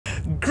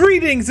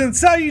Greetings and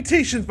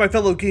salutations, my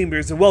fellow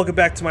gamers, and welcome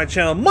back to my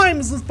channel. My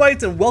name is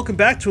Bites, and welcome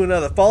back to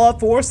another Fallout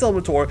 4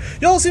 settlement tour.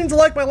 Y'all seem to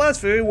like my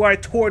last video where I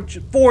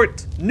toured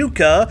Fort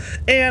Nuka,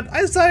 and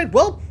I decided,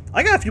 well,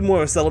 I got a few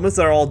more settlements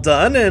that are all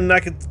done, and I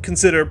could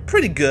consider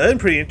pretty good and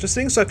pretty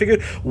interesting, so I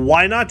figured,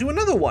 why not do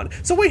another one?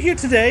 So we're here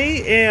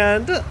today,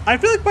 and I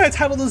feel like by the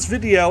title of this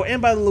video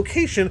and by the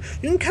location,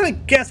 you can kind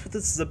of guess what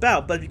this is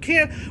about, but if you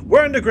can't,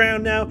 we're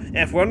underground now, and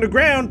if we're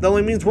underground, that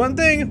only means one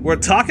thing: we're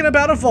talking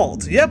about a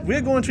vault. Yep,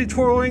 we're going to be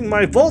touring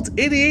my Vault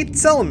 88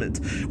 settlement,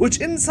 which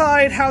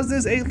inside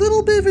houses a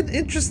little bit of an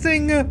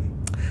interesting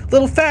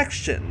little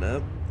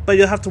faction, but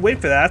you'll have to wait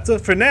for that.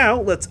 For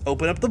now, let's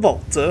open up the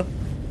vault.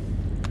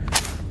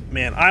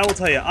 Man, I will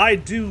tell you, I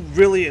do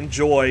really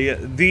enjoy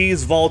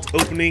these vault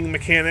opening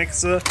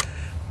mechanics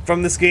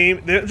from this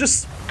game. They're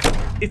just,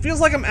 it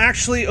feels like I'm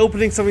actually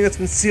opening something that's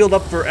been sealed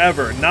up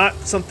forever, not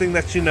something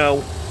that, you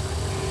know,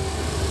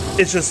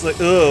 it's just like,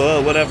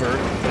 whatever.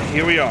 But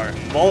here we are,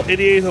 Vault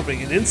 88 is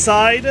opening, and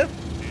inside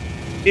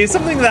is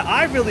something that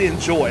I really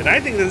enjoy, and I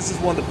think that this is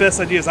one of the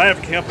best ideas I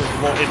ever came up with for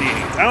Vault 88.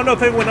 I don't know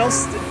if anyone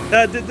else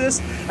did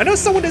this. I know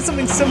someone did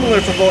something similar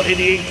for Vault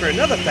 88 for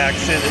another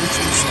faction, and it's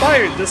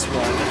inspired this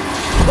one.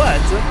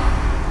 But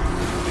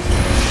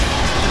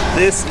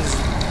this is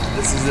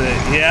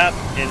it. Yep,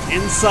 and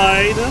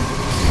inside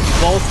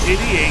Vault 88,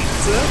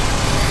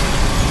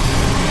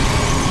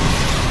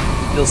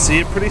 you'll see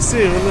it pretty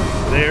soon.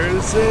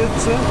 There's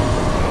it.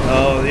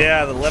 Oh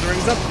yeah, the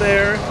lettering's up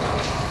there.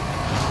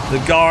 The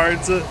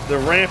guards, the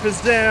ramp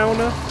is down.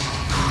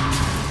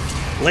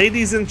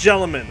 Ladies and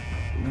gentlemen,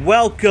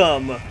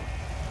 welcome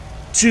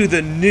to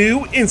the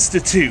new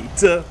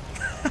Institute.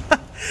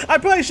 I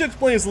probably should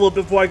explain this a little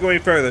bit before I go any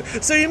further.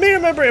 So you may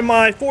remember in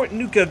my Fort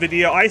Nuka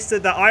video, I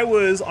said that I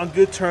was on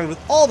good terms with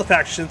all the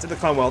factions in the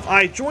Commonwealth.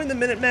 I joined the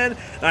Minutemen,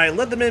 and I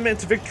led the Minutemen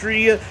to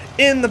victory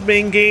in the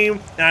main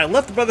game, and I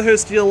left the Brotherhood of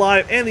Steel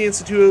alive and the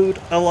Institute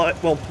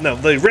alive. Well, no,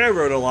 the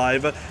Railroad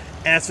alive.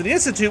 As for the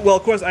Institute, well,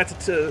 of course, I had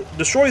to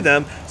destroy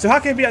them, so how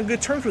can I be on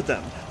good terms with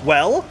them?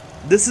 Well,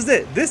 this is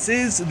it. This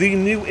is the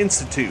new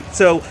Institute.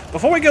 So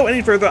before we go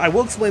any further, I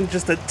will explain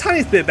just a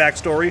tiny bit of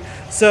backstory.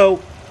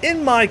 So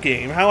in my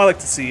game, how I like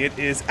to see it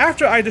is,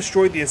 after I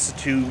destroyed the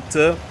Institute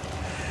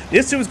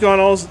was gone,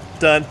 all was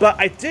done, but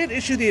I did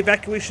issue the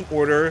evacuation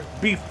order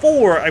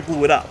before I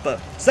blew it up.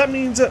 So that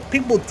means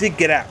people did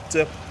get out.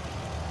 So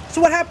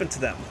what happened to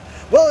them?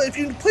 Well, if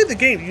you play the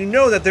game, you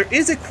know that there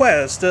is a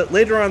quest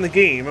later on in the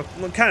game,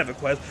 kind of a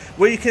quest,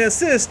 where you can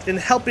assist in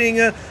helping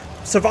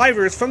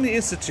survivors from the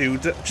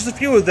Institute, just a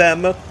few of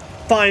them,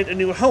 find a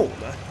new home.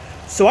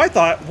 So I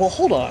thought, well,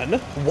 hold on,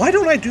 why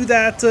don't I do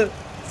that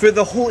for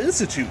the whole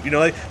Institute? You know,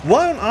 like,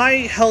 why don't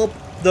I help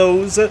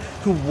those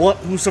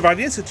who survive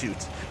the Institute?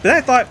 But then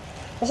I thought,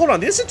 well, hold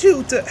on, the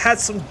Institute had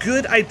some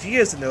good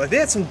ideas in there. Like, they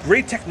had some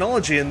great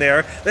technology in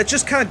there that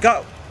just kind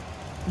of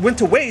went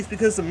to waste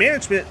because the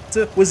management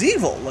was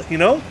evil. Like, you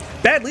know,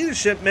 bad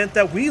leadership meant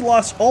that we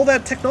lost all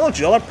that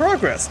technology, all that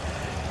progress.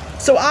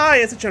 So I,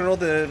 as a general,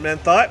 then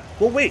thought,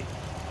 well, wait,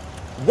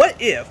 what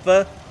if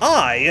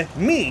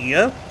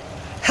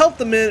help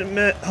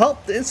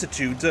the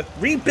Institute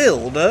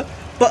rebuild,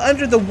 but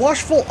under the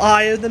watchful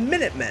eye of the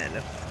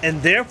Minutemen,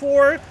 and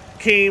therefore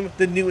came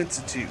the new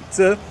Institute.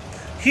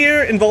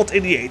 Here in Vault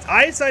 88,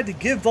 I decided to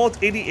give Vault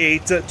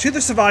 88 to the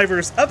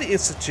survivors of the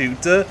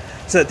Institute so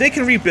that they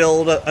can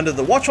rebuild under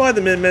the watchful eye of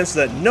the Minutemen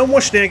so that no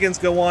more shenanigans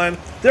go on.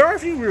 There are a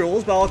few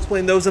rules, but I'll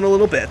explain those in a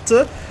little bit.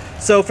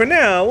 So for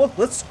now,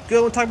 let's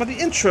go and talk about the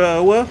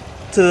intro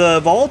to the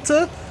Vault.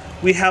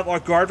 We have our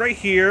guard right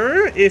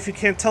here. If you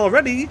can't tell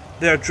already,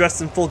 they're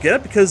dressed in full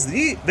getup because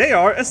they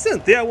are a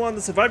synth. They are one of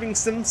the surviving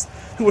synths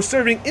who were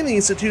serving in the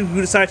Institute, who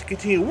decided to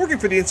continue working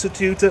for the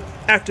Institute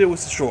after it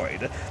was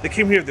destroyed. They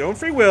came here of their own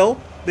free will.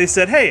 They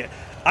said, hey,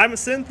 I'm a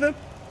synth,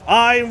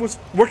 I was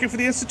working for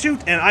the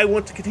Institute, and I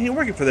want to continue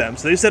working for them.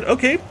 So they said,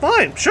 okay,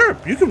 fine, sure,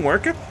 you can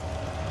work.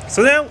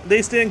 So now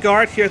they stand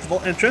guard here at the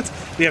vault entrance.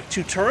 We have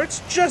 2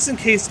 turrets, just in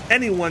case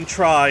anyone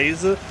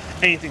tries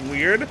anything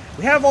weird.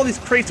 We have all these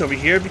crates over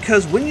here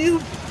because when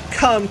you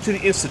come to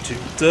the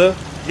Institute,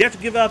 you have to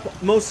give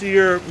up most of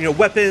your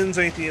weapons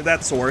or anything of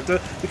that sort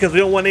because we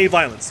don't want any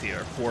violence here,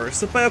 of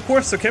course. But of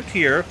course, they're kept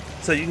here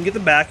so you can get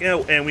them back,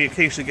 and we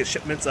occasionally get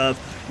shipments of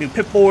new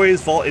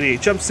Pip-Boys, Vault 88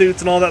 jumpsuits,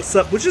 and all that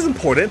stuff, which is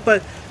important,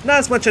 but not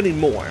as much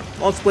anymore.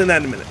 I'll explain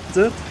that in a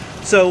minute.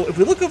 So if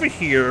we look over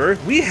here,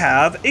 we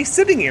have a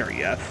sitting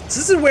area. So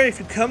this is where if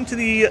you come to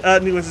the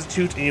new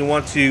Institute and you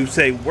want to,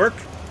 say, work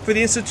for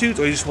the Institute,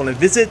 or you just want to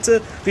visit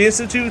the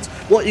Institute,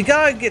 well, you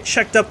gotta get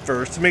checked up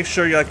first to make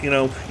sure you're like,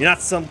 you're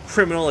not some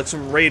criminal, like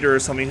some raider or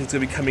something who's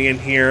gonna be coming in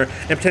here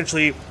and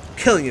potentially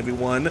killing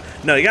everyone.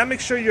 No, you gotta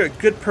make sure you're a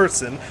good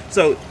person.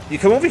 So you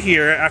come over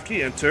here after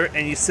you enter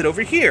and you sit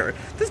over here.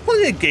 There's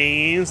plenty of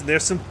games, and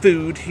there's some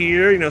food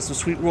here, some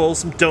sweet rolls,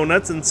 some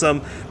donuts, and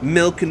some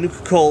milk and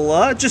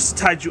Nuka-Cola just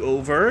to tide you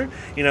over,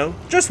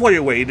 just while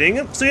you're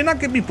waiting, so you're not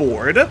gonna be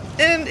bored.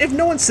 And if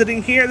no one's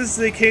sitting here, this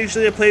is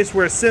occasionally a place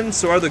where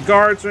synths or other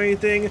guards or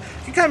anything, you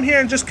can come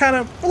here and just kind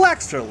of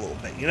relax for a little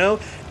bit,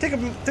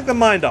 take the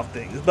mind off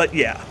things. But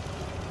yeah.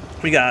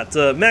 We got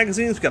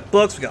magazines, we got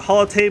books, we got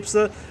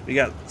holotapes, we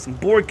got some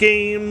board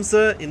games,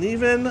 and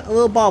even a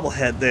little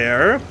bobblehead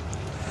there.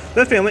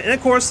 The family, and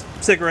of course,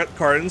 cigarette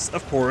cartons,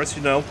 of course,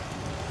 you know.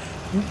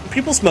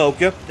 People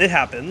smoke, it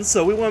happens,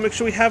 so we want to make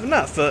sure we have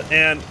enough.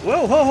 And,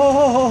 whoa,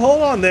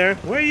 hold on there.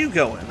 Where are you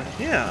going?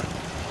 Yeah.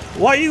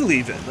 Why are you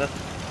leaving?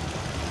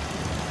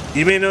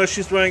 You may notice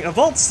she's wearing a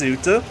vault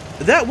suit.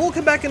 That will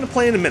come back into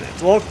play in a minute.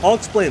 So I'll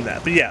explain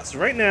that. But yes,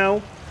 right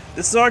now,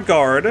 this is our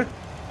guard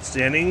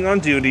standing on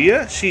duty.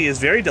 She is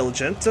very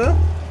diligent.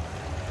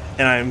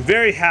 And I'm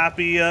very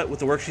happy with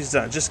the work she's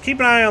done. Just keep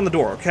an eye on the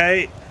door,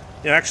 okay?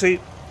 You know, actually,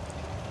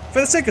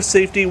 for the sake of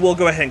safety, we'll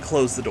go ahead and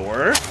close the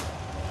door.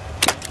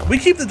 We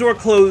keep the door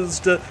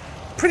closed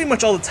pretty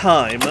much all the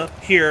time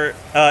here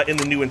in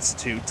the new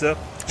Institute,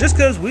 just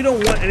because we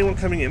don't want anyone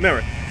coming in.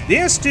 Remember, the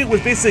Institute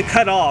was basically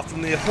cut off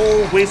from the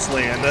whole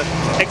wasteland,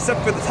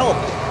 except for the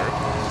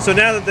teleporter. So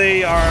now that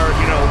they are,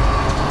 you know,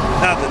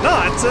 now they're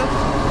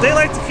not, they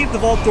like to keep the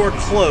vault door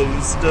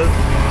closed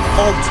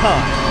all the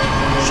time,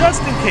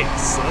 just in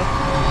case.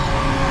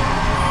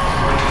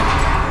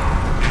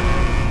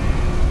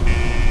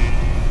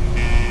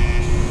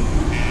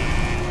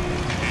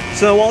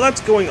 So while that's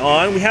going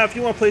on, we have a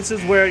few more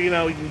places where, you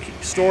know, you can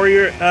store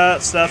your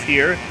stuff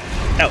here.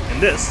 Oh,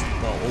 and this.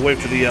 Well, we'll wait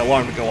for the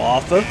alarm to go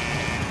off.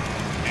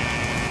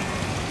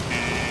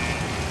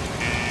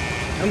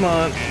 Come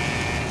on.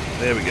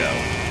 There we go.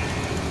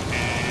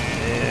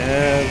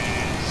 And...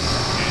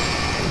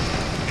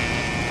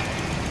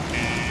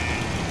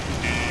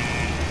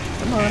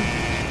 come on.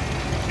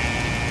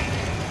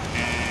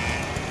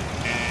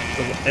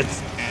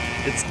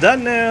 So it's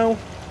done now.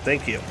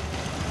 Thank you.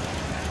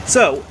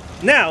 So,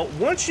 now,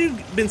 once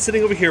you've been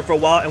sitting over here for a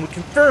while and we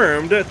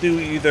confirmed through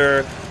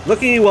either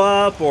looking you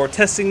up or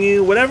testing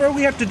you, whatever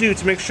we have to do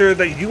to make sure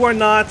that you are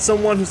not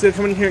someone who's going to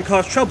come in here and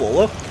cause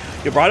trouble,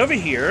 you're brought over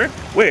here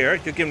where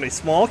you're given a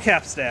small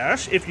cap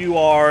stash if you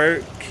are,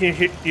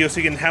 you know,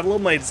 so you can have a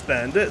little money to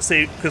spend,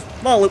 say, because,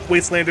 well,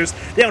 Wastelanders,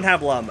 they don't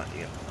have a lot of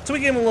money. So we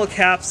give them a little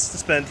caps to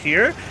spend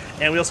here,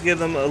 and we also give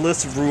them a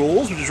list of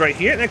rules, which is right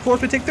here, and of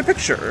course we take their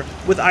picture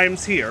with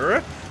items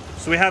here.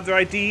 So we have their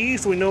ID,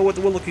 so we know what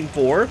we're looking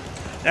for.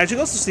 As you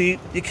can also see,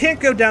 you can't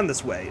go down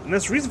this way, and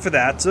there's a reason for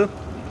that.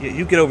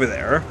 You get over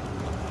there.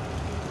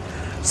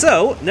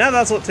 So, now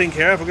that's all taken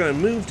care of, we're going to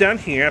move down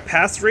here,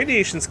 past the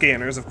radiation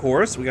scanners, of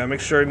course. We got to make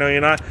sure, no, you're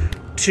not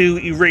too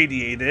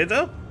irradiated.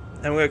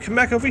 And we're going to come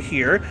back over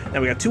here,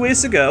 and we got 2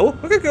 ways to go.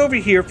 We're going to go over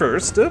here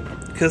first,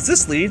 because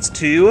this leads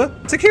to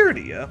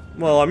security.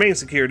 Well, our main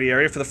security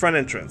area for the front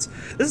entrance.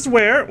 This is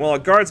where, well, our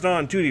guard's not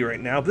on duty right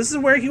now, but this is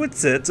where he would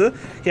sit.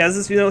 He has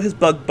this, you know, his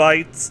buzz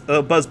bites,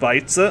 a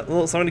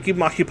little something to keep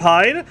him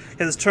occupied. He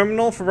has his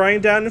terminal for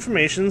writing down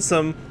information,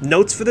 some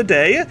notes for the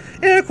day,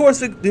 and of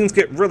course, if things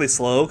get really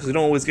slow, because we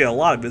don't always get a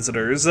lot of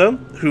visitors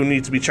who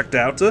need to be checked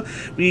out,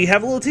 we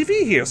have a little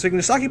TV here, so you can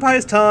just occupy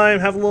his time,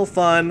 have a little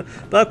fun,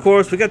 but of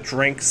course, we got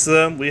drinks,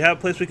 we have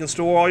a place we can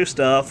store all your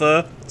stuff,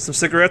 some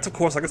cigarettes, of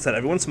course, like I said,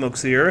 everyone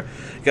smokes here.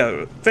 You got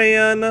a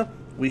fan.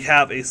 We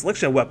have a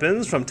selection of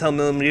weapons from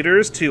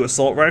 10mm to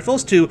assault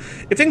rifles to,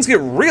 if things get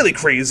really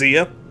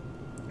crazy,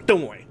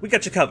 don't worry, we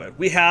got you covered.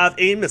 We have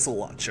a missile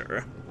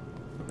launcher.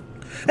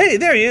 Hey,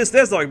 there he is.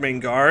 There's our main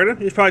guard.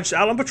 He's probably just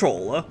out on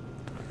patrol.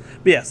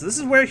 But yeah, so this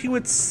is where he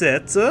would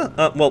sit.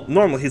 Well,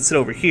 normally he'd sit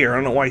over here. I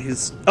don't know why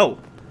he's... Oh,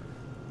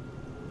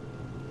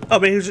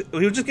 man, he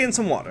was just getting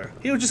some water.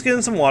 He was just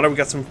getting some water. We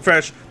got some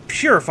fresh,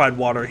 purified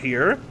water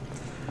here.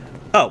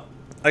 Oh,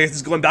 I guess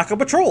he's going back on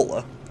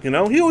patrol. You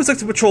know, he always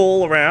likes to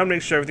patrol around,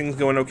 make sure everything's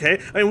going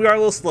okay. I mean, we are a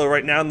little slow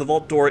right now, and the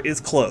vault door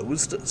is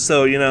closed.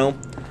 So, you know,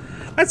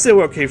 I'd say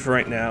we're okay for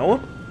right now.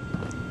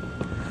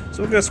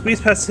 So we're going to squeeze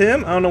past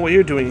him. I don't know what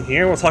you're doing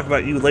here. We'll talk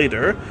about you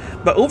later.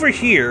 But over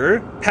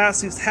here,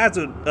 past these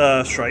hazard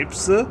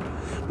stripes,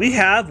 we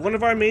have one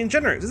of our main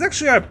generators. It's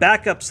actually our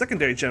backup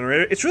secondary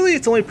generator.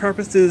 Its only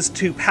purpose is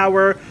to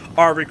power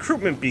our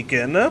recruitment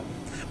beacon,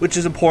 which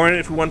is important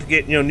if we want to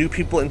get, you know, new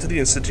people into the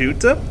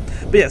Institute.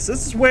 But yes,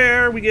 this is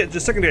where we get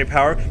just secondary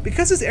power.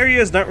 Because this area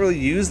is not really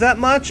used that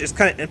much, it's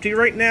kind of empty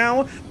right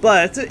now,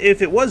 but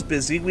if it was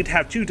busy, we'd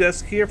have 2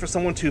 desks here for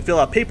someone to fill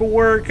out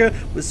paperwork.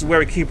 This is where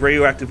we keep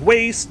radioactive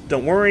waste,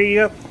 don't worry.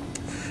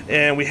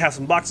 And we have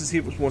some boxes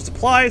here with more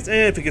supplies,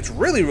 and if it gets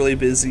really, really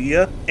busy,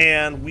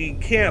 and we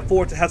can't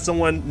afford to have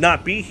someone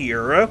not be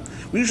here,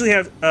 we usually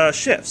have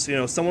shifts. You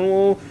know, someone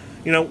will,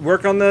 you know,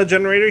 work on the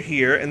generator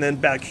here, and then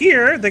back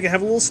here, they can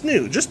have a little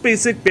snooze. Just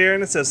basic bare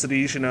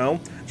necessities, you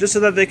know, just so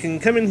that they can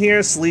come in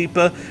here, sleep,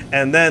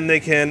 and then they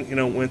can, you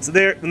know, when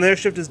their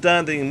shift is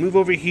done, they can move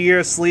over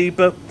here, sleep,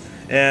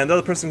 and the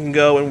other person can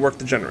go and work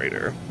the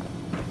generator.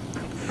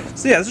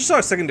 So yeah, this is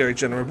our secondary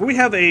generator, but we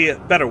have a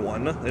better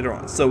one later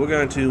on. So we're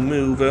going to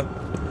move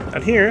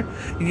out here.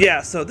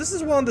 Yeah, so this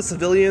is one of the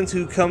civilians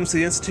who comes to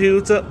the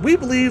Institute. We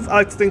believe, I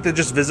like to think they're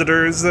just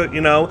visitors,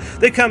 you know.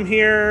 They come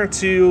here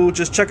to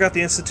just check out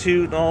the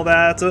Institute and all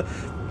that.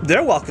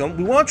 They're welcome.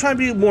 We want to try and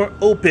be more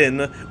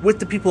open with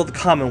the people of the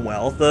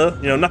Commonwealth,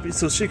 you know, not be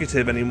so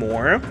secretive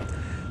anymore.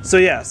 So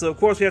yeah, so of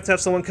course we have to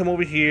have someone come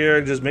over here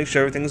and just make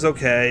sure everything's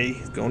okay.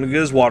 He's going to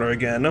get his water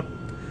again.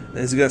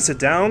 Is he going to sit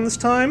down this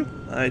time?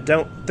 I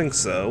don't think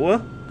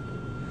so.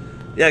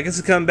 Yeah, I guess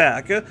he's coming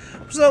back.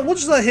 So we'll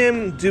just let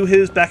him do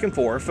his back and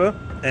forth.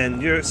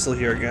 And you're still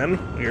here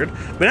again. Weird.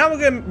 But now we're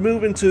going to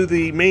move into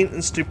the main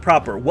institute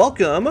proper.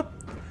 Welcome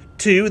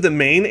to the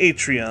main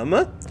atrium.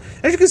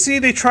 As you can see,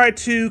 they tried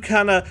to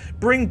kind of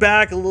bring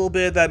back a little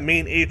bit of that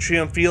main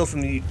atrium feel from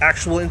the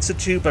actual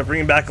institute by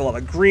bringing back a lot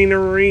of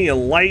greenery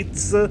and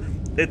lights.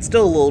 It's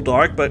still a little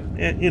dark, but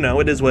you know,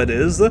 it is what it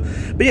is.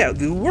 But yeah,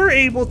 we were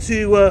able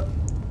to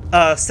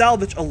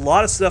salvage a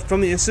lot of stuff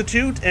from the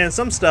institute, and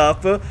some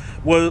stuff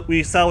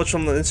we salvaged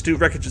from the institute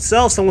wreckage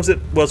itself. Some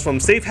was from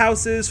safe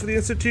houses for the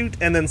institute,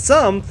 and then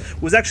some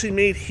was actually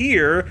made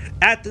here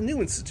at the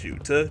new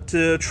institute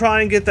to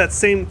try and get that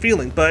same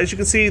feeling. But as you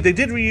can see, they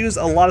did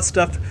reuse a lot of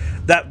stuff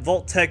that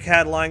Vault Tech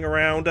had lying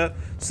around.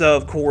 So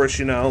of course,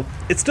 you know,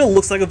 it still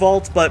looks like a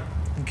vault, but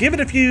give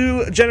it a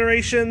few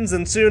generations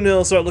and soon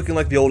it'll start looking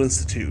like the old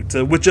institute,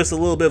 with just a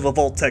little bit of a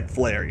Vault Tech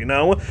flair, you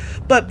know?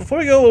 But before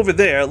we go over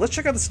there, let's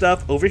check out the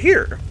stuff over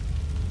here.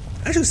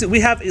 As you can see,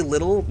 we have a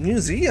little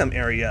museum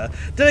area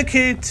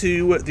dedicated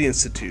to the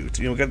institute.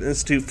 You know, we got the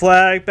institute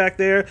flag back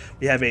there.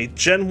 We have a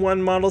Gen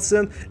 1 model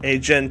synth, a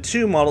Gen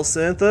 2 model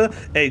synth,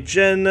 a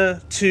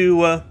Gen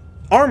 2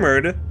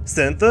 armored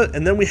synth,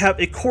 and then we have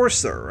a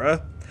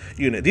Courser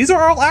unit. These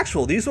are all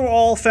actual. These were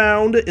all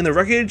found in the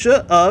wreckage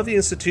of the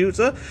institute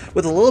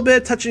with a little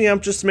bit of touching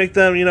up just to make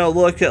them, you know,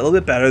 look a little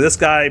bit better. This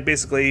guy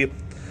basically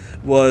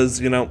was,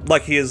 you know,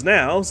 like he is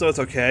now, so it's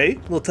okay.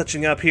 A little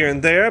touching up here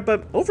and there,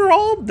 but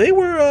overall, they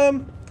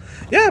were,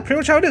 yeah, pretty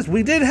much how it is.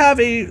 We did have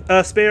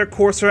a spare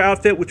Courser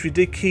outfit, which we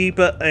did keep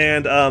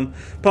and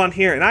put on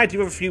here, and I do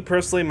have a few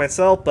personally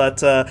myself,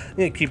 but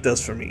keep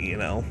those for me, you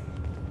know.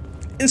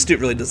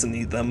 Institute really doesn't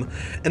need them.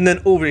 And then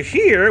over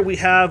here we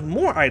have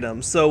more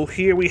items. So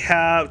here we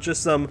have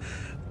just some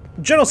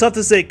general stuff.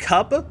 This is a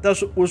cup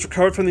that was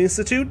recovered from the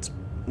institute.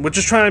 We're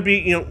just trying to be,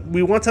 you know,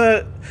 we want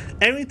to,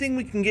 anything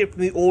we can get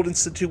from the old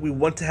institute we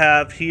want to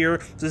have here.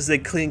 So this is a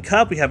clean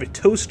cup. We have a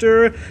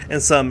toaster and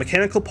some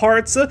mechanical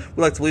parts. We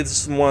like to believe this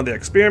is from one of their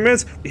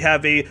experiments. We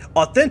have a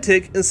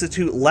authentic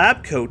institute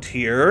lab coat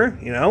here,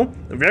 you know,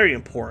 very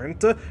important.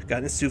 Got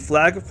an institute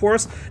flag, of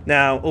course.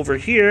 Now over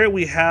here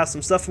we have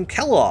some stuff from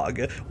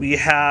Kellogg. We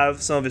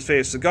have some of his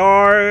favorite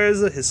cigars,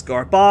 his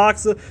cigar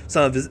box,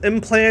 some of his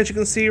implants you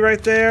can see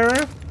right there.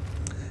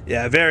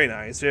 Yeah, very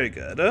nice, very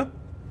good.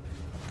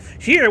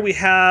 Here we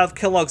have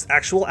Kellogg's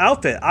actual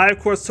outfit. I, of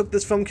course, took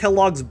this from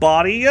Kellogg's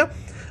body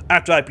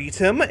after I beat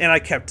him, and I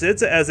kept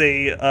it as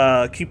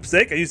a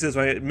keepsake. I used it as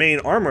my main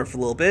armor for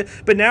a little bit,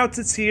 but now it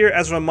sits here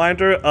as a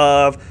reminder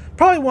of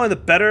probably one of the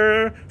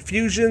better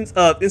fusions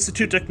of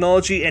Institute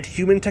technology and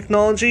human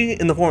technology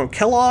in the form of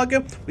Kellogg.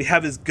 We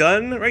have his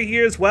gun right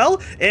here as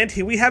well, and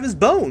here we have his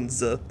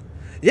bones.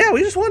 Yeah, we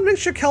just wanted to make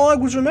sure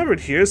Kellogg was remembered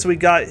here, so we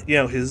got, you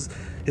know, his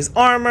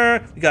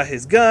armor, we got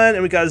his gun,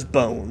 and we got his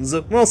bones.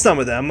 Well, some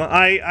of them.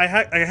 I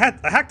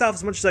hacked off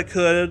as much as I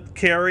could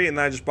carry, and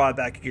then I just brought it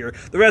back here.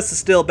 The rest is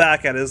still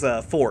back at his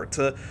fort,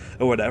 or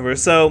whatever.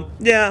 So,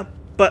 yeah,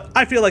 but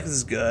I feel like this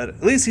is good.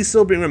 At least he's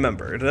still being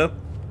remembered.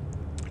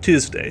 To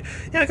this day.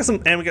 Yeah, I got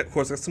some, and we got, of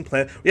course, some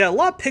plants. Yeah, a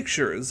lot of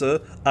pictures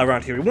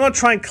around here. We want to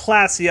try and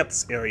classy up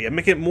this area,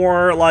 make it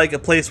more like a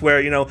place where,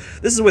 you know,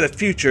 this is where the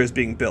future is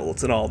being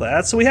built and all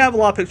that. So we have a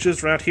lot of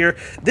pictures around here.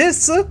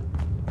 This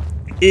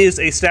is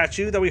a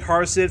statue that we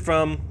harvested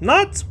from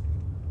not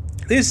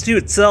the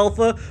institute itself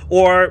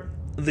or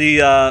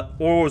what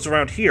was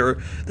around here.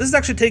 This is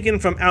actually taken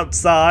from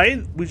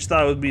outside. We just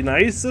thought it would be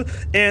nice,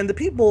 and the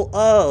people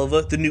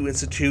of the new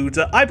institute,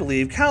 I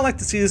believe, kind of like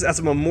to see this as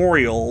a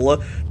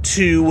memorial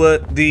to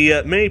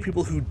the many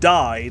people who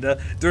died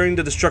during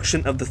the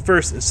destruction of the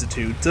first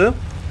institute.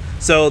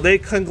 So they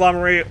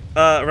conglomerate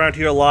around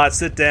here a lot,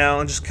 sit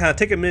down, and just kind of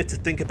take a minute to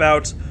think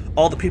about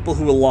all the people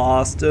who were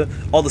lost,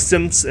 all the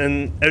simps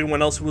and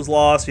everyone else who was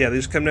lost. Yeah, they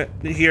just come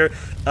here.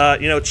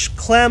 You know,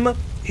 Clem,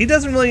 he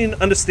doesn't really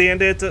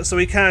understand it, so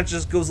he kind of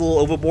just goes a little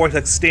overboard,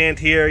 like stand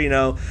here, you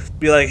know,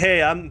 be like,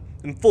 hey, I'm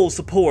in full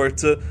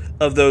support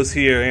of those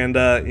here, and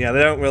yeah,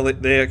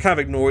 they're kind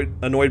of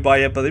annoyed by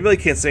it, but they really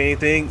can't say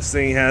anything,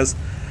 seeing he has,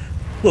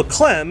 look,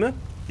 Clem,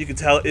 you can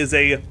tell, is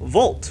a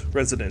Vault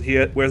resident.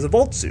 He wears a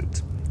Vault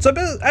suit. So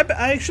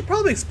I should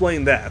probably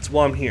explain that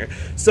while I'm here.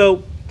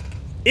 So,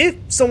 if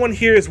someone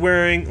here is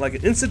wearing like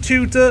an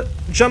Institute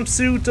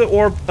jumpsuit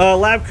or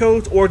lab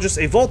coat or just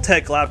a Vault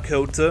Tech lab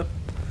coat,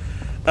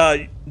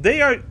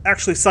 they are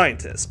actually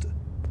scientists.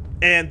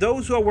 And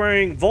those who are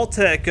wearing Vault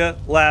Tech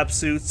lab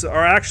suits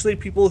are actually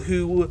people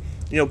who,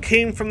 you know,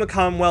 came from the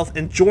Commonwealth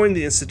and joined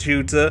the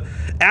Institute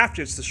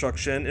after its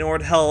destruction in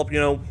order to help, you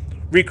know,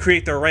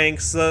 recreate their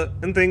ranks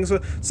and things.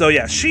 So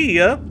yeah, she,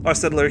 our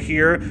settler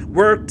here,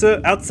 worked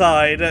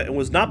outside and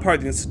was not part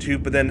of the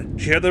Institute, but then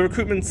she heard the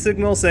recruitment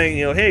signal saying,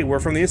 you know, hey, we're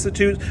from the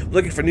Institute, we're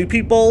looking for new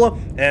people,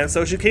 and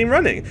so she came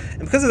running. And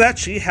because of that,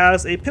 she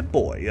has a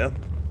Pip-Boy.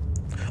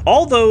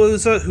 All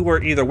those who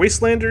were either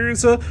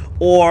Wastelanders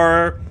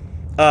or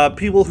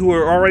people who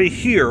were already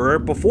here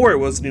before it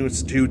was New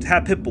Institute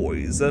have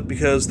Pip-Boys,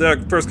 because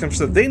their first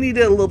concept, they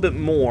needed a little bit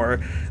more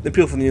than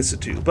people from the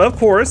Institute. But of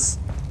course,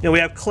 you know, we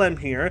have Clem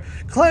here.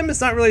 Clem is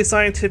not really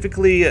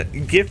scientifically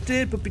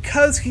gifted, but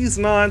because he's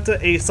not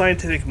a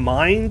scientific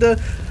mind,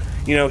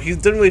 you know, he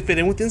didn't really fit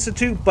in with the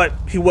Institute, but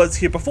he was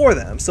here before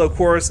them, so of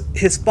course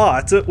his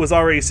spot was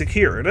already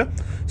secured.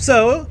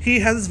 So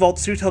he has his vault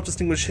suit to help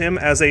distinguish him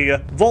as a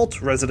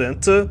vault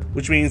resident,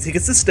 which means he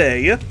gets to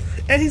stay,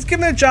 and he's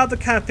given a job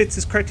that kind of fits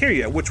his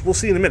criteria, which we'll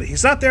see in a minute.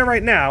 He's not there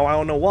right now, I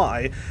don't know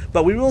why,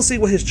 but we will see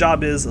what his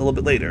job is a little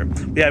bit later.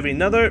 We have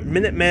another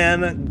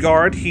Minuteman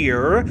guard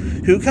here,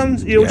 who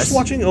comes, you know, just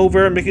watching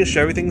over, making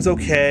sure everything's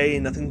okay,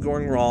 nothing's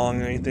going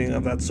wrong, or anything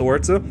of that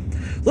sort.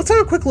 Let's have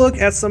a quick look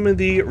at some of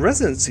the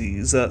residencies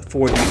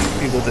for the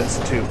people at the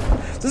Institute.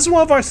 So this is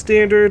one of our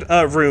standard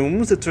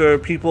rooms. It's for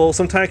people,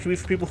 sometimes it can be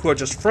for people who are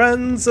just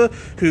friends,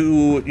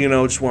 who, you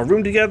know, just want a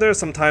room together.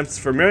 Sometimes it's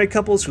for married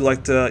couples who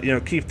like to, you know,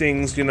 keep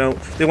things, you know,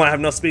 they want to have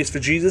enough space for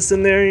Jesus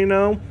in there, you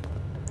know.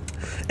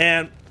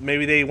 And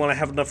maybe they want to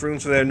have enough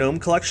rooms for their gnome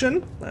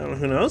collection. I don't know,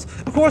 who knows.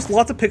 Of course,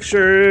 lots of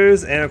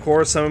pictures, and of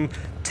course some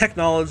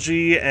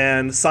technology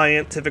and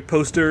scientific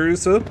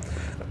posters.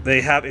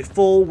 They have a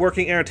full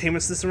working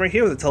entertainment system right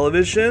here with a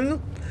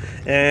television,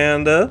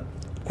 and of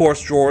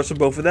course drawers for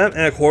both of them,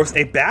 and of course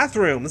a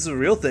bathroom. This is a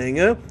real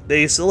thing.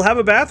 They still have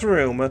a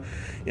bathroom.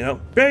 You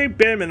know, very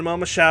bare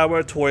minimum, a shower,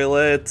 a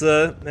toilet,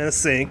 and a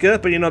sink.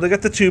 But you know, they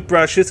got the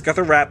toothbrushes, got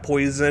the rat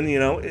poison, you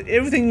know,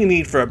 everything you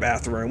need for a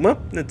bathroom.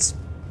 It's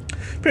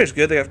pretty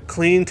good. They have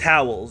clean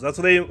towels. That's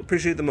what they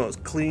appreciate the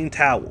most, clean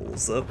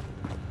towels. And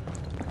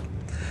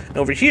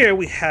over here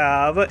we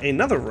have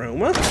another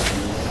room.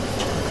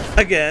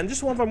 Again,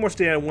 just one of our more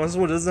standard ones. This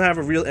one doesn't have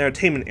a real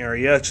entertainment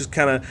area. It's just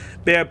kind of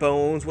bare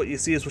bones. What you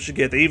see is what you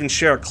get. They even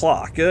share a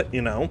clock,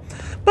 you know.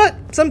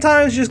 But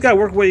sometimes you just gotta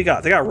work with what you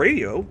got. They got a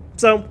radio,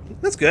 so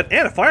that's good,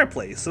 and a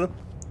fireplace.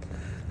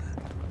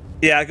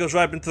 Yeah, it goes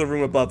right into the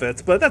room above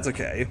it, but that's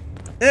okay.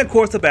 And of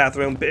course, the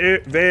bathroom,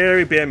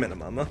 very bare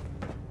minimum.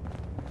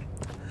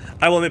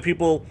 I will admit,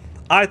 people,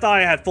 I thought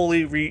I had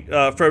fully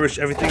refurbished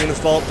everything in this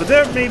vault, but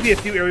there may be a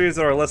few areas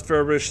that are less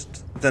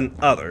furbished than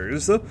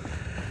others.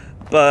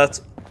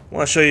 But I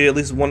want to show you at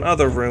least one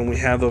other room we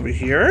have over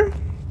here.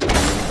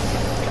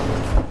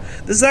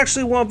 This is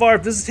actually one of our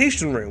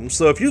visitation rooms,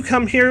 so if you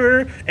come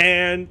here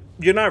and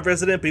you're not a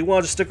resident but you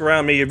want to just stick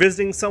around, maybe you're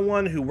visiting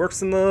someone who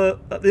works in the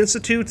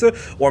Institute,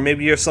 or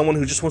maybe you're someone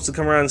who just wants to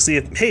come around and see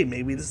if, hey,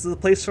 maybe this is a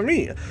place for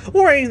me,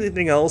 or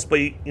anything else, but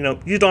you know,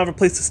 you don't have a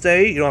place to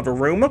stay, you don't have a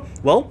room,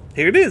 well,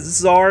 here it is. This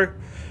is our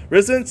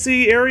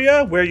residency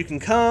area where you can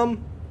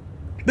come.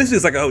 Basically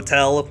it's like a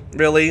hotel,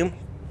 really.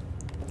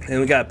 And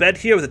we got a bed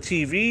here with a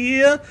TV,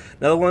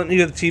 another one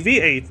here with a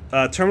TV,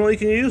 a terminal you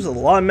can use, a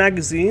lot of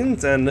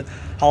magazines and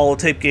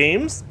holotape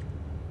games.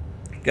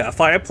 Got a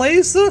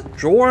fireplace,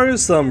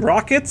 drawers, some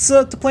rockets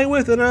to play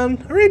with, and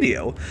a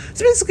radio.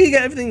 So basically you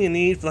got everything you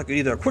need for like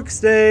either a quick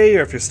stay,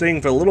 or if you're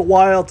staying for a little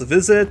while to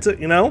visit,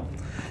 you know.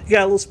 You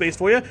got a little space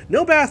for you.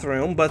 No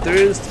bathroom, but there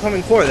is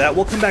something for that.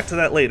 We'll come back to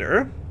that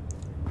later.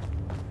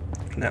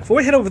 Now, before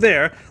we head over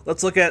there,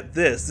 let's look at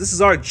this. This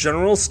is our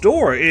general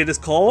store. It is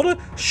called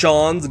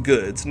Sean's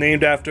Goods,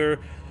 named after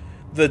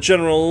the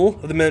general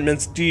of the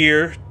Minutemen's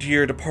dear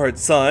departed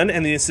son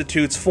and the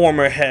Institute's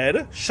former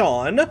head,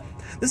 Sean.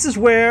 This is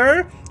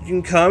where you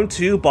can come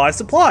to buy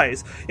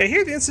supplies. Yeah,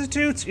 here at the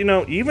Institute, you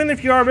know, even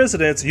if you are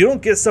residents, you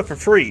don't get stuff for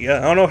free.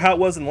 I don't know how it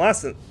was in the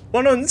last...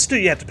 Well, no, in the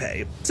Institute you have to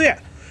pay. So yeah,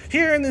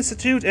 here in the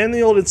Institute and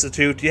the old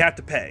Institute, you have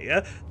to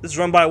pay. This is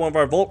run by one of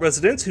our Vault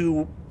residents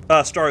who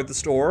started the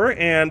store,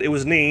 and it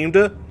was named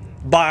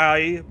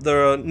by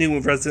the new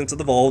residents of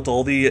the Vault,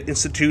 all the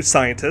Institute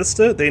scientists.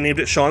 They named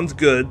it Sean's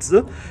Goods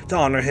to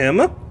honor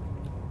him.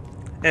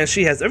 And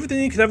she has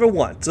everything you could ever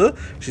want.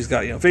 She's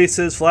got, you know,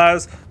 vases,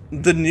 flowers.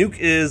 The nuke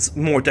is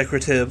more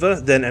decorative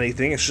than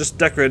anything. It's just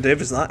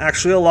decorative. It's not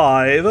actually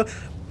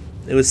alive.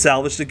 It was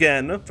salvaged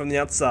again from the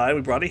outside.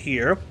 We brought it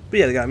here. But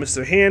yeah, they got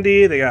Mr.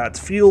 Handy. They got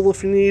fuel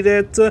if you need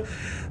it.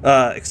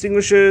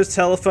 Extinguishers,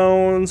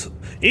 telephones.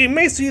 You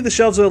may see the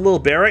shelves are a little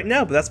bare right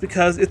now, but that's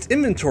because it's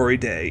inventory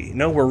day. You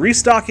know, we're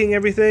restocking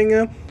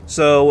everything.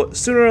 So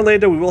sooner or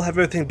later, we will have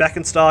everything back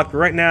in stock. But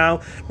right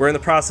now, we're in the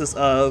process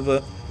of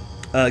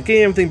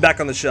getting everything back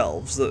on the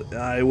shelves.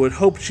 I would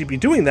hope she'd be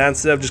doing that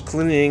instead of just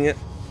cleaning.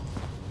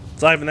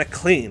 It's not even that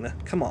clean.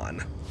 Come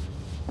on.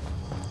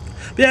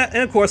 But yeah,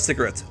 and of course,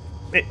 cigarettes.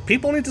 Hey,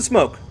 people need to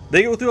smoke.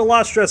 They go through a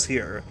lot of stress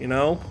here, you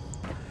know?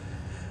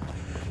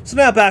 So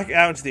now back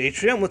out into the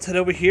atrium, let's head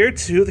over here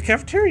to the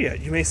cafeteria.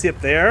 You may see up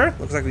there,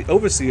 looks like the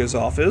overseer's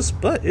office,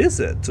 but is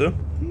it?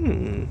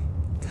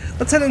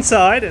 Let's head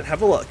inside and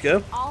have a look.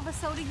 All the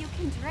soda you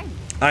can drink.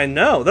 I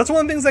know. That's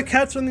one of the things I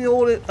kept from the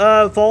old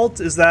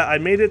vault, is that I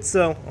made it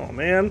so... Oh,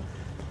 man.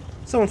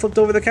 Someone flipped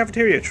over the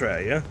cafeteria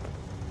tray.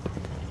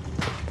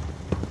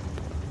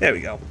 There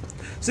we go.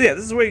 So yeah,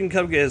 this is where you can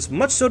come get as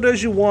much soda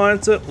as you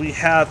want. We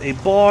have a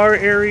bar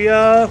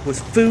area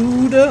with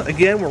food.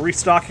 Again, we're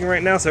restocking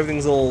right now, so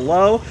everything's a little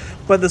low.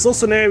 But there's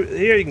also an area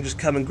here you can just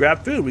come and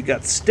grab food. We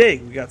got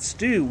steak, we got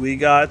stew, we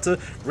got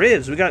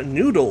ribs, we got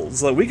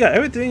noodles. We got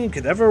everything you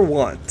could ever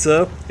want.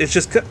 It's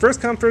just first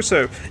come, first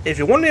serve. If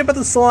you're wondering about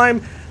the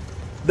slime,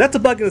 that's a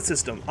bug in the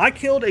system. I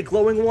killed a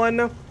glowing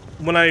one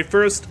when I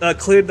first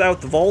cleared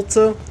out the vault,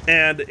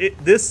 and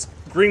this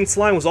green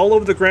slime was all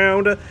over the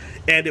ground,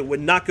 and it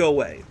would not go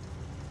away.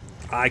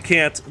 I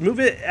can't move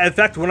it. In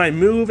fact, when I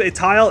move a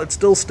tile, it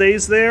still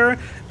stays there,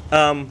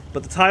 but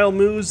the tile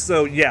moves,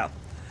 so yeah.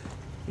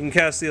 You can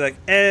kind of see, like,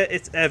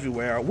 it's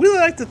everywhere. We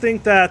like to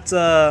think that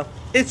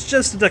it's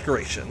just a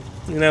decoration.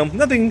 You know,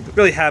 nothing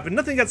really happened.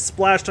 Nothing got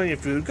splashed on your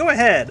food. Go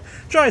ahead,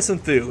 try some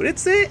food.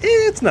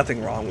 It's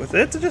nothing wrong with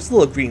it. It's just a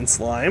little green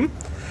slime.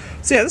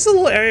 So yeah, this is a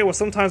little area where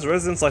sometimes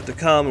residents like to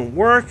come and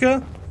work.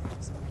 You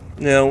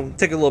know,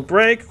 take a little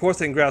break. Of course,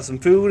 they can grab some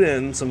food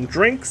and some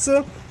drinks.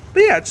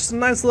 But yeah, just a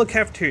nice little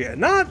cafeteria.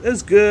 Not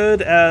as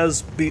good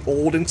as the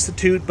old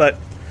institute, but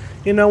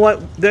you know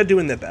what? They're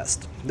doing their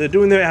best. They're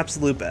doing their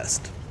absolute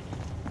best.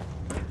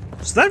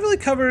 So that really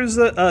covers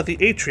the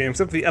atrium,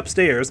 except for the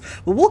upstairs.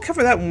 But we'll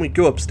cover that when we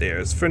go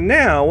upstairs. For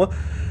now,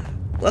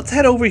 let's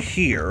head over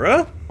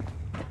here.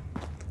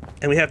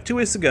 And we have 2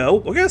 ways to go.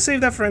 We're going to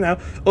save that for right now.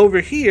 Over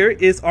here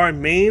is our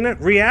main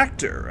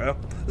reactor.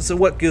 So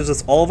what gives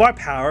us all of our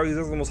power. These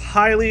are the most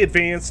highly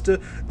advanced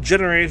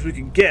generators we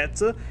can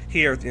get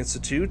here at the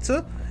Institute.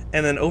 And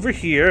then over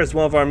here is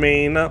one of our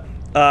main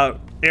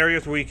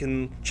areas where we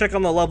can check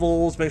on the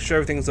levels, make sure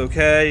everything's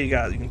okay. You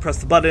can press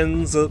the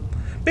buttons.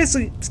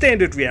 Basically,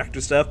 standard reactor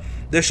stuff.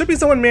 There should be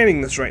someone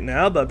manning this right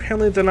now, but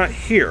apparently they're not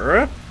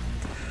here.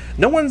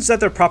 No one's at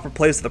their proper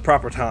place at the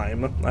proper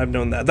time. I've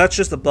known that. That's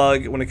just a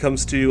bug when it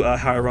comes to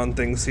how I run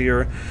things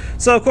here.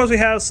 So, of course, we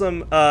have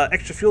some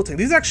extra fuel tanks.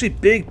 These are actually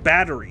big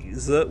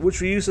batteries,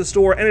 which we use to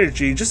store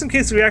energy, just in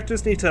case the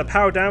reactors need to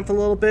power down for a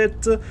little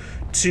bit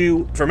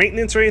for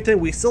maintenance or anything.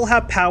 We still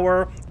have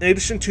power, in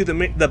addition to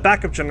the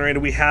backup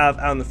generator we have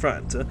out in the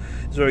front. So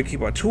where we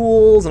keep our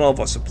tools and all of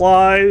our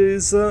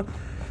supplies.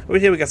 Over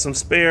here we got some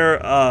spare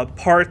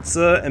parts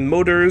and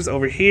motors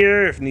over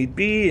here if need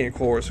be, and of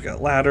course we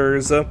got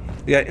ladders.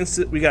 We got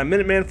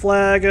Minuteman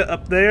flag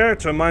up there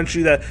to remind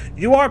you that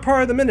you are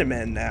part of the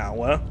Minutemen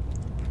now.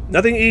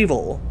 Nothing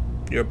evil.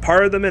 You're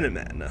part of the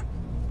Minutemen.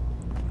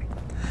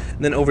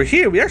 And then over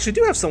here we actually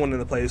do have someone in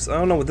the place. I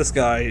don't know what this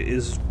guy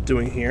is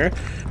doing here,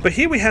 but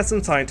here we have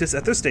some scientists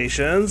at their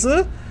stations.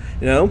 You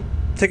know,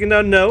 taking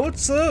down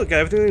notes. Got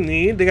everything they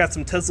need. They got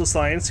some Tesla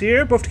science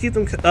here, both to keep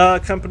them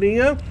company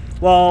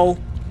while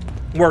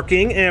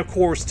working, and of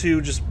course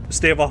to just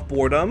stave off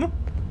boredom.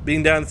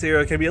 Being down this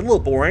area can be a little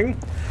boring.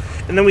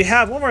 And then we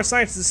have one of our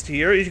scientists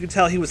here. As you can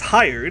tell, he was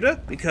hired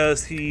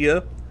because he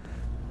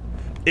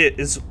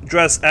is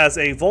dressed as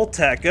a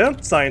Vault-Tech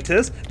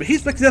scientist, but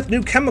he's picking up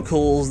new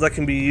chemicals that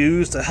can be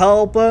used to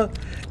help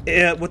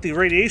with the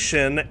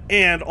radiation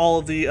and all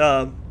of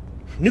the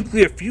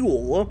nuclear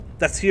fuel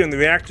that's here in the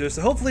reactor,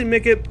 so hopefully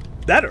make it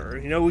better.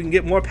 You know, we can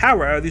get more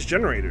power out of these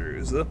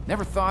generators.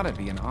 Never thought I'd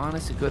be an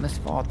honest-to-goodness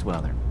vault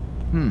dweller.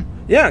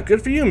 Yeah,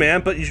 good for you,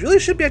 man, but you really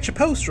should be at your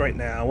post right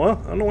now. I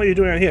don't know what you're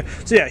doing out here.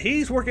 So yeah,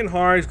 he's working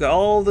hard. He's got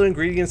all the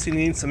ingredients he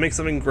needs to make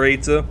something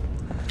great. So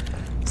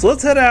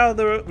let's head out of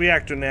the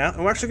reactor now,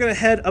 and we're actually going to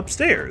head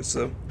upstairs.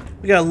 So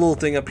we got a little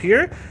thing up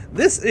here.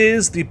 This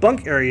is the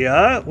bunk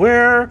area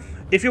where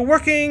if you're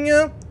working,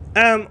 you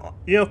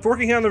know, if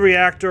working here on the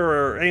reactor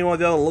or any one of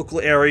the other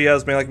local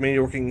areas, maybe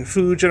working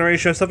food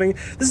generation or something,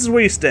 this is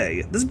where you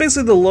stay. This is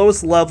basically the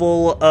lowest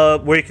level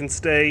where you can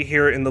stay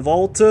here in the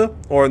vault,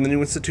 or in the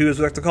new institute as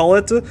we like to call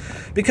it,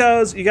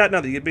 because you got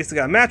nothing. You basically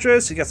got a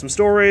mattress, you got some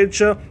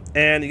storage,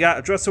 and you got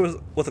a dresser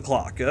with a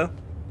clock. Ooh,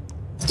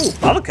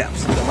 bottle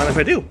caps. Don't mind if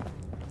I do.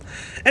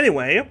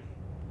 Anyway,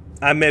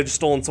 I may have just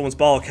stolen someone's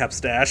bottle cap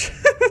stash.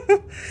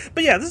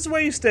 But yeah, this is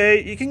where you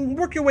stay. You can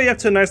work your way up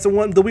to a nicer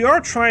one, though we are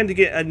trying to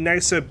get a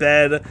nicer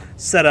bed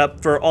set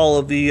up for all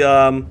of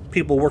the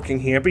people working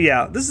here. But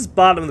yeah, this is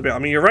bottom of the barrel. I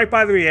mean, you're right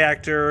by the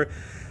reactor,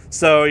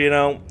 so, you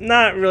know,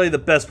 not really the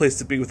best place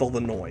to be with all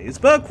the noise.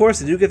 But of course,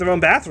 they do get their own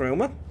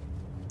bathroom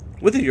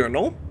with a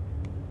urinal.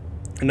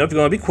 And if you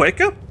want to be quick,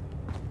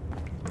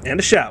 and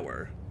a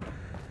shower,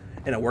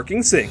 and a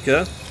working sink,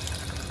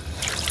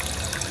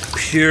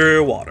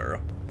 pure water.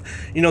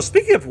 You know,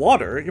 speaking of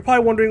water, you're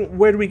probably wondering,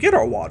 where do we get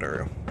our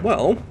water?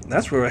 Well,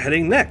 that's where we're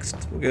heading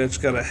next. We're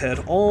just gonna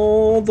head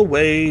all the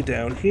way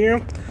down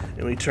here,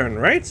 and we turn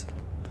right.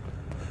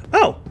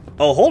 Oh,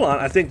 hold on,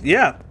 I think,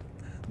 yeah,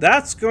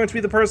 that's going to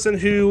be the person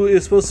who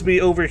is supposed to be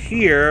over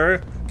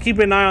here,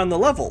 keeping an eye on the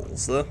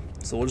levels. So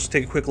we'll just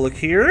take a quick look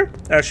here,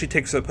 as she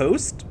takes her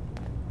post.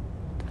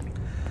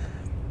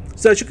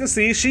 So as you can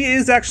see, she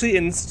is actually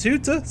an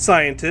institute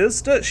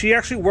scientist. She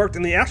actually worked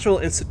in the actual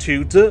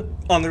institute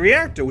on the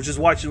reactor, which is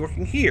why she's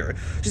working here.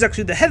 She's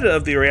actually the head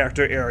of the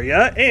reactor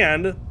area,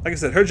 and like I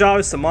said, her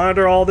job is to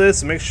monitor all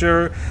this and make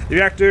sure the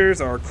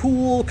reactors are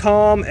cool,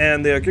 calm,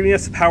 and they're giving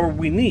us the power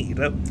we need.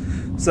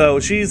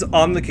 So she's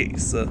on the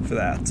case for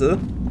that.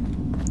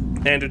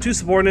 And the two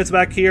subordinates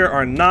back here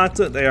are not.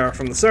 They are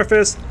from the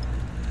surface.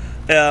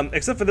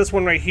 Except for this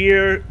one right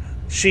here,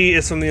 she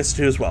is from the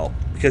Institute as well,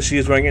 because she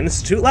is wearing an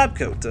Institute lab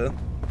coat. But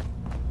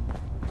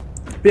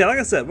yeah, like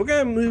I said, we're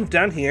going to move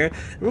down here,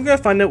 and we're going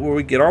to find out where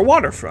we get our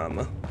water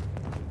from.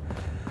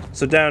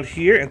 So down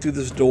here and through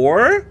this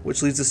door,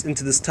 which leads us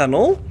into this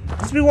tunnel,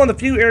 this will be one of the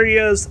few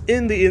areas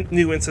in the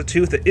new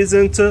Institute that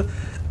isn't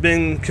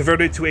been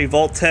converted to a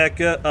Vault-Tec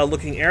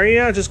looking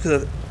area just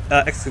because of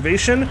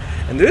excavation.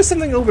 And there is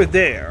something over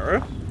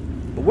there,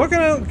 but we're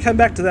going to come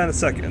back to that in a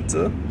second.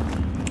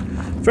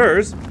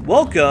 First,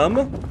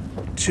 welcome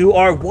to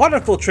our water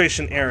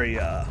filtration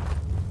area.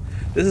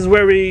 This is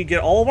where we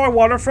get all of our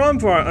water from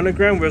for our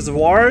underground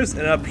reservoirs,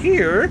 and up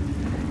here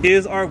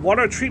is our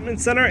water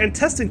treatment center and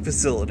testing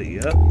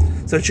facility.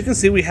 So as you can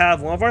see, we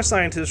have one of our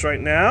scientists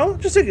right now,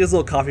 just taking his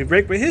little coffee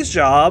break, but his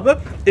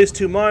job is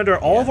to monitor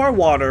all of our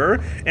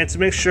water and to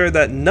make sure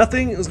that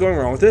nothing is going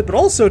wrong with it, but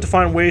also to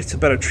find ways to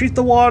better treat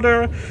the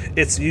water.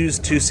 It's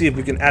used to see if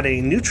we can add any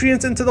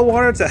nutrients into the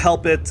water to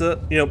help it,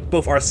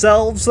 both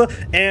ourselves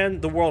and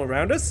the world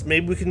around us.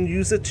 Maybe we can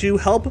use it to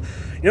help,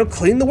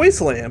 clean the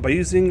wasteland by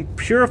using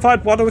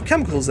purified water with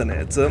chemicals in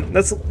it.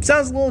 That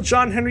sounds a little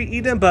John Henry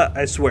Eden, but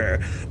I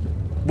swear,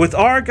 with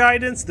our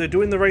guidance, they're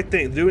doing the right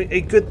thing, doing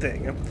a good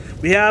thing.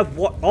 We have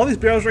all these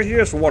barrels right here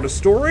is for water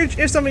storage.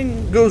 If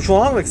something goes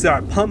wrong, like say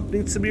our pump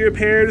needs to be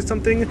repaired or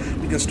something,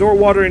 we can store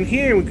water in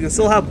here, and we can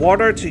still have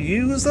water to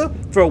use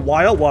for a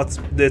while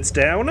it's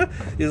down.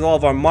 These are all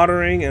of our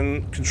monitoring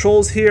and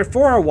controls here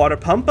for our water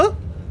pump.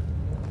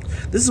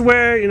 This is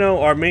where,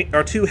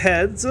 our two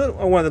heads,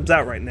 one of them's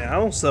out right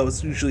now, so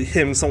it's usually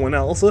him and someone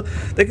else.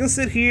 They can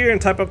sit here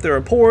and type up their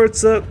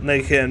reports.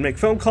 They can make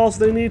phone calls if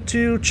they need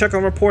to, check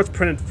on reports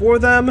printed for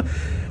them.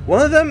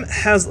 One of them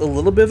has a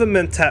little bit of a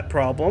mentat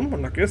problem.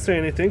 I'm not going to say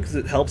anything because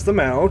it helps them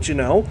out,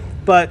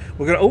 but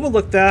we're going to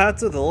overlook that,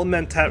 the little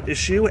mentat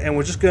issue, and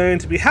we're just going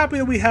to be happy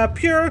that we have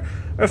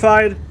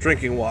purified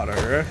drinking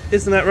water.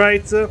 Isn't that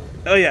right?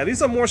 Oh yeah,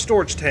 these are more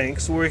storage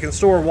tanks where we can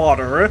store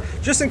water,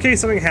 just in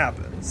case something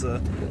happens.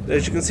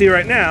 As you can see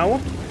right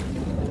now,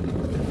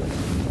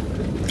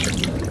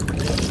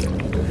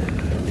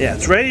 yeah,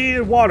 it's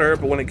radiated water,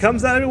 but when it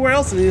comes out everywhere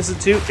else in the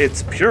Institute,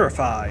 it's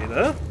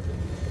purified.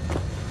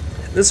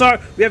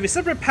 We have a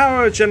separate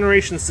power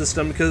generation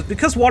system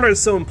because water is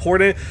so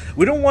important.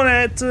 We don't want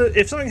it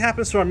if something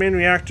happens to our main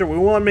reactor, we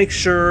want to make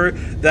sure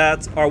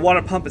that our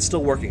water pump is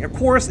still working. Of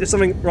course, if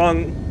something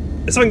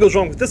goes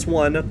wrong with this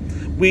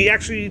one, we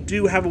actually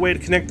do have a way to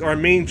connect our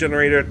main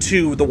generator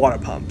to the water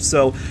pump.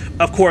 So,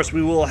 of course,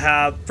 we will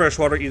have fresh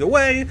water either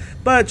way,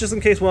 but just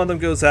in case one of them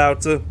goes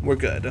out, we're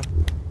good.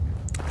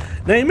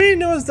 Now, you may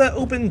notice that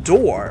open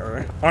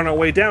door on our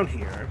way down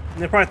here, and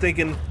you're probably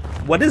thinking,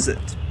 what is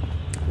it?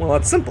 Well,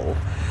 it's simple.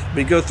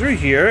 We go through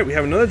here, we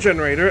have another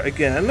generator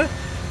again,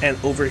 and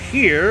over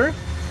here,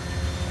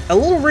 a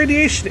little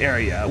radiation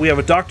area. We have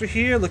a doctor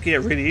here looking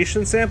at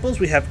radiation samples.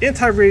 We have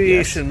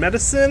anti-radiation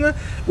medicine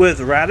with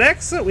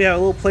Radex. We have a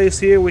little place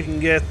here we can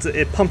get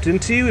it pumped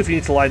into you if you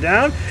need to lie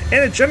down,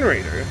 and a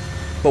generator.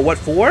 But what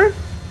for?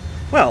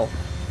 Well,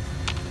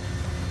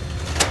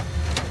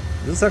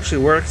 does this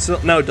actually work?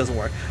 No, it doesn't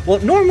work. Well,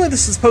 normally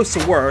this is supposed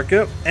to work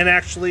and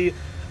actually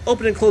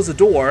open and close the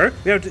door.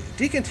 We have a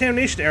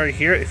decontamination area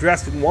here. If you're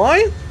asking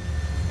why,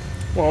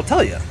 well, I'll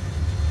tell you.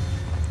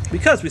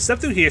 Because we step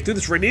through here, through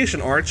this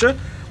radiation arch,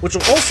 which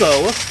will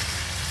also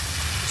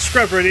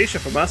scrub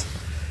radiation from us.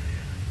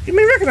 You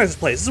may recognize this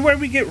place. This is where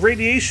we get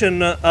radiation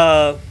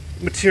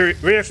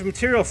radioactive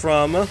material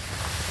from.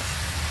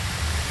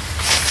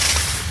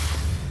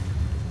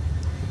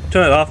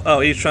 Turn it off. Oh,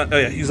 he's on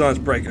his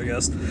break, I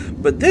guess.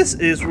 But this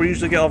is where we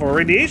usually get all of our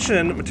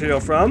radiation material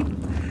from.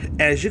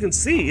 And as you can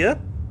see,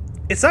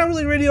 it's not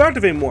really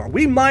radioactive anymore.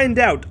 We mined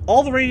out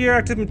all the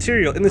radioactive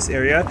material in this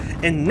area,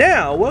 and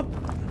now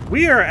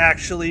we are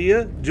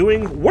actually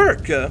doing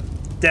work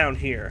down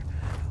here.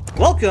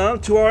 Welcome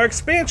to our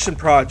expansion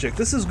project.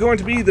 This is going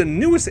to be the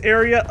newest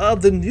area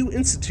of the new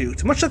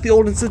Institute. Much like the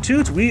old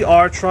Institute, we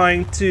are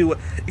trying to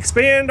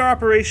expand our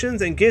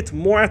operations and get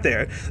more out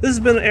there. This has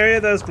been an area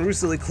that has been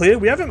recently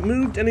cleared. We haven't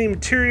moved any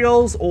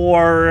materials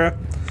or...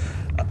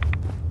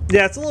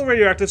 yeah, it's a little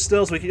radioactive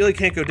still, so we really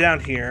can't go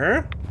down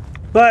here.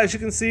 But as you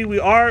can see, we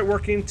are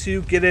working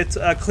to get it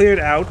cleared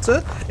out,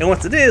 and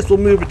once it is, we'll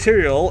move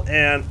material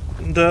and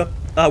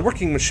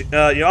working machine,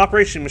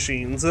 operation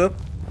machines,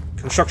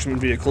 construction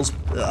vehicles,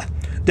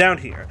 down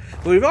here.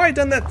 But we've already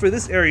done that for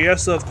this area,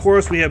 so of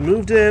course we have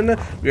moved in.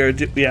 We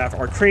have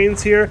our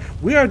cranes here.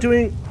 We are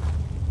doing.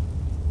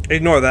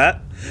 Ignore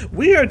that.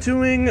 We are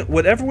doing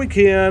whatever we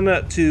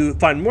can to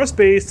find more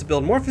space to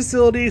build more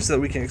facilities so that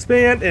we can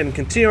expand and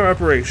continue our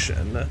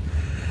operation.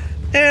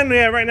 And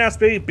yeah, right now it's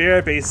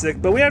bare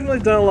basic, but we haven't really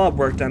done a lot of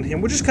work down here.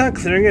 We're just kind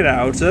of clearing it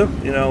out,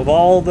 of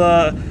all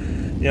the,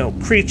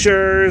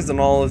 creatures and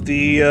all of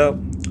the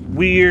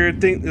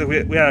weird things.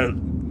 We had a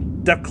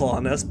Deathclaw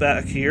on us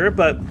back here,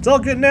 but it's all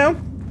good now.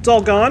 It's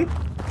all gone.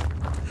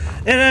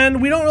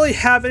 And we don't really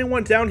have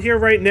anyone down here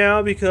right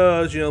now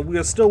because, we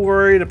are still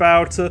worried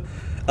about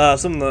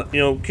some of the,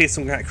 in case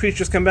some kind of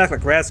creatures come back,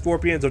 like rat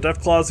scorpions or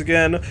death claws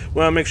again. We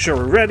want to make sure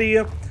we're ready.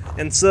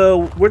 And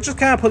so we're just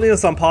kind of putting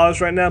this on pause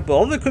right now, but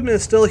all the equipment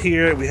is still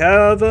here. We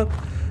have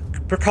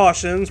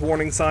precautions,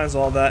 warning signs,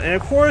 all that. And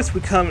of course,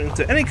 we come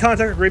into any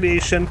contact with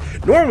radiation.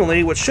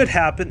 Normally, what should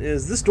happen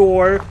is this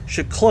door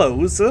should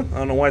close. I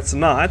don't know why it's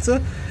not.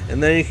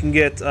 And then you can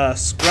get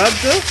scrubbed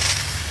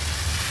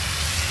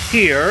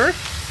here.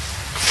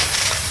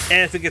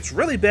 And if it gets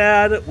really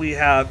bad, we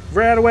have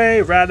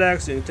Radaway,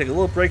 Radax, and you can take a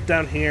little break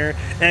down here.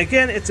 And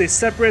again, it's a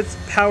separate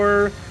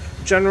power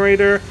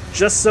generator,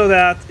 just so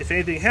that if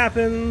anything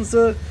happens,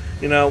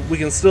 we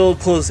can still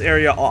close this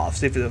area off.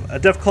 So if a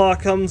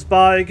Deathclaw comes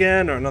by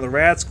again, or another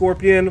Rat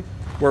Scorpion,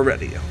 we're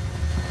ready.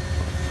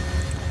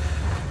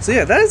 So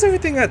yeah, that is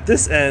everything at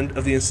this end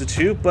of the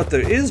Institute, but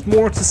there is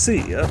more to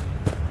see. A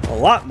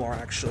lot more,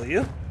 actually.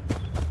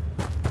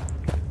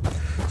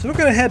 So we're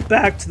going to head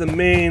back to the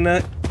main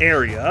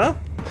area.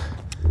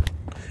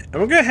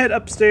 And we're going to head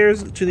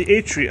upstairs to the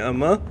atrium.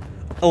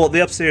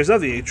 The upstairs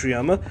of the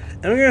atrium. And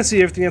we're going to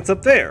see everything that's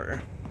up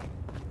there.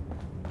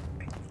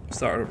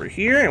 Start over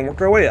here and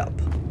work our way up.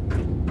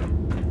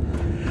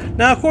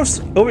 Now, of course,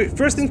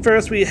 first thing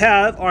first, we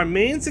have our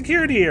main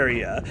security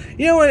area.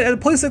 At a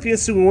place like the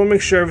Institute, we want to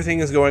make sure everything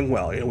is going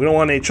well. We don't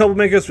want any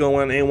troublemakers. We don't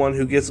want anyone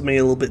who gets maybe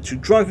a little bit too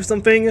drunk or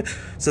something.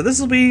 So this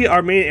will be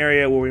our main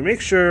area where we make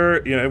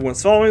sure,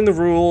 everyone's following the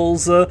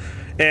rules.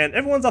 And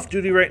everyone's off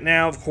duty right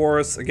now, of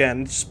course.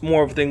 Again, it's just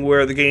more of a thing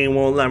where the game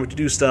will allow me to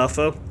do stuff,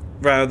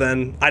 rather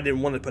than I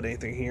didn't want to put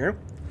anything here.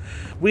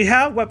 We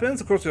have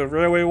weapons. Of course, we have a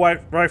railway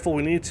rifle.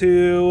 We need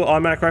to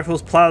automatic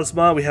rifles,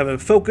 plasma. We have a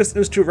focused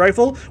Institute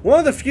rifle. One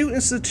of the few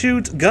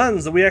Institute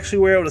guns that we actually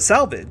were able to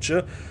salvage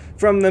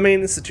from the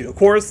main Institute. Of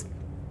course,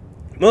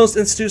 most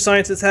Institute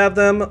scientists have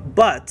them,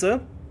 but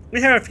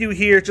we have a few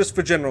here just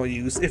for general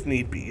use, if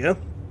need be.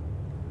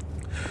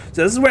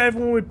 So this is where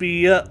everyone would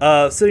be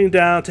sitting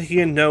down,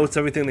 taking notes,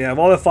 everything. They have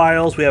all the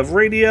files. We have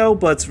radio,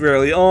 but it's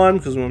rarely on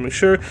because we want to make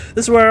sure.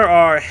 This is where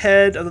our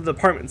head of the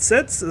department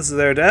sits. This is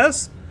their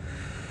desk.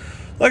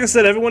 Like I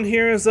said, everyone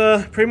here is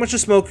pretty much a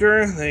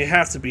smoker. They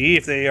have to be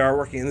if they are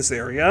working in this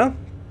area.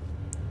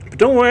 But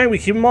don't worry, we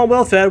keep them all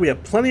well fed. We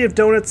have plenty of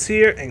donuts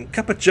here and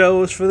cup of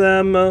joes for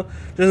them,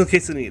 just in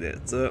case they need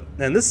it.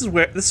 And this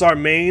is our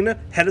main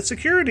head of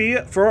security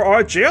for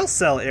our jail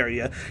cell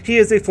area. He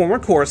is a former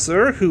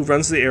courser who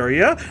runs the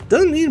area.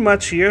 Doesn't need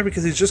much here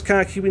because he's just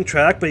kind of keeping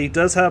track, but he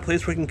does have a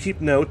place where he can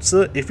keep notes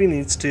if he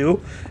needs to.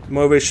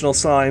 Motivational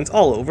signs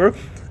all over.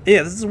 And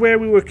yeah, this is where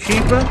we would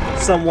keep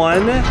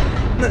someone.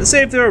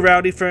 Say if they're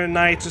rowdy for a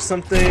night or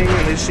something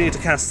and they just need to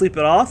kind of sleep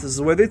it off, this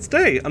is where they'd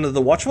stay, under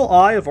the watchful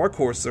eye of our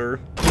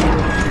courser.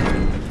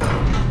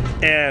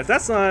 And if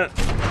that's not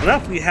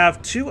enough, we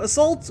have 2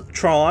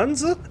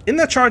 Assaultrons in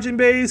the charging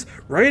bays,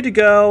 ready to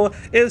go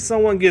if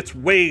someone gets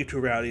way too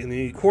rowdy and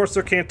the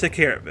courser can't take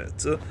care of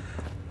it.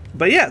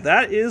 But yeah,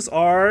 that is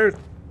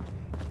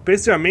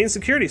basically our main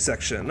security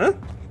section.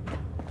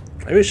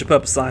 Maybe we should put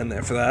up a sign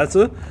there for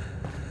that.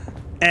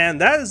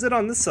 And that is it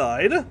on this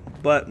side.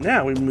 But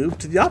now we move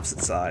to the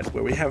opposite side,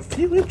 where we have a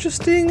few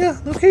interesting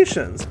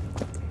locations.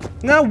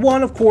 Now,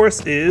 one, of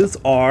course, is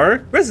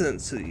our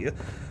residency.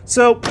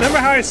 So, remember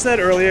how I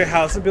said earlier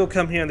how some people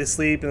come here and they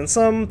sleep, and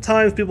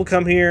sometimes people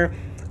come here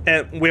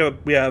and we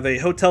have a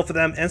hotel for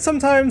them, and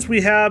sometimes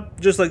we have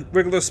just like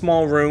regular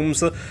small rooms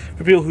for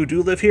people who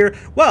do live here.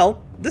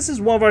 Well, this is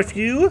one of our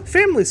few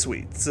family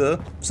suites.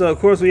 So, of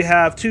course, we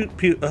have two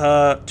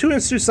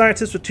Institute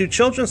scientists with 2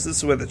 children, so this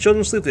is where the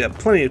children sleep. They have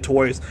plenty of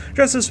toys,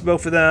 dresses for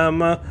both of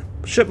them,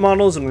 ship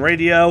models and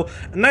radio,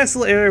 a nice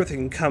little area where they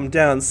can come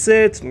down,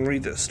 sit, and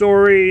read their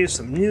stories,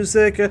 some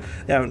music. They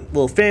have a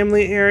little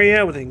family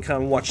area where they can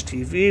come watch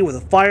TV with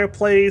a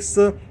fireplace,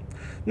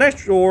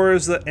 nice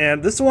drawers,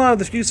 and this is one of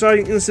the few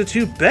surviving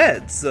Institute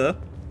beds.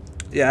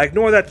 Yeah,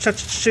 ignore that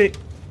ch-ch-ch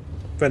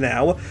for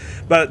now.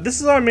 But this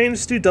is our main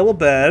Institute double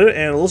bed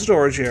and a little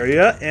storage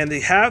area, and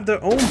they have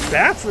their own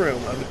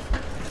bathroom.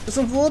 This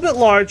one's a little bit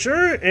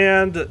larger,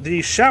 and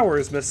the shower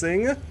is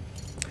missing.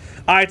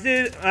 I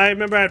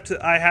remember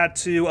I had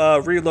to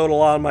reload a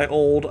lot of my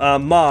old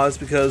mods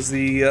because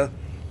the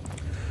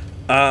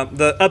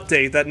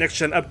update, that next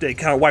gen update,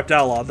 kind of wiped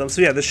out a lot of them.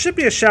 So yeah, there should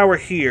be a shower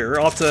here.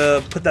 I'll have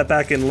to put that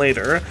back in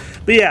later.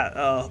 But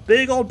yeah,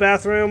 big old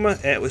bathroom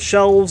with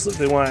shelves if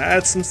they want to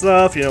add some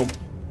stuff,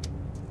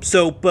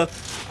 soap,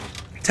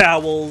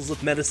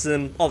 towels,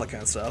 medicine, all that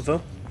kind of stuff.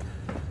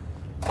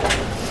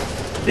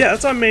 Yeah,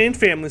 that's our main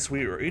family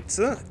suite, right?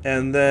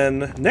 And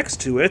then next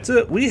to it,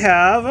 we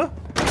have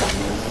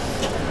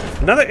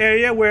another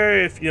area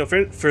where, if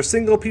for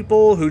single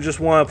people who just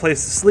want a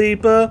place to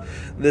sleep,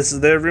 this is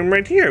their room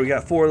right here. We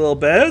got 4 little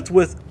beds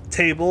with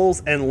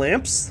tables and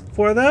lamps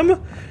for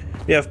them.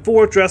 We have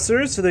 4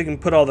 dressers so they can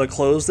put all their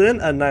clothes in.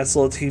 A nice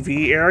little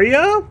TV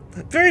area.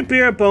 Very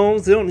bare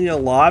bones. They don't need a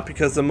lot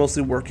because they're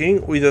mostly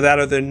working. Either that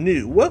or they're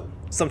new.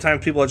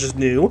 Sometimes people are just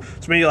new.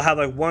 So maybe you'll have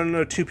like 1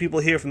 or 2 people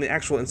here from the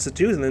actual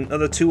Institute, and then the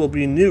other 2 will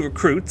be new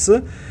recruits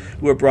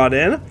who are brought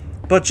in.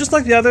 But just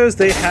like the others,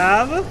 they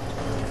have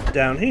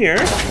down here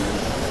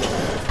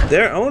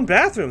their own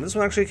bathroom. This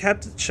one actually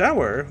had a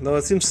shower, though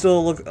it seems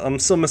still look. I'm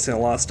still missing a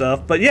lot of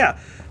stuff, but yeah,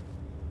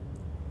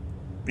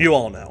 you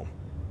all know.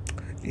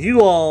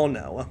 You all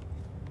know.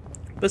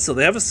 But still,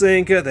 they have a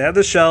sink, they have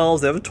the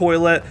shelves, they have a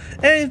toilet,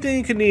 anything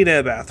you could need in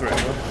a bathroom.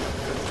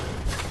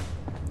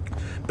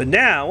 But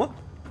now,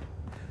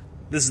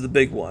 this is the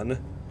big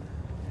one.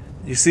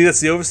 You see that's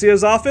the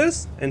Overseer's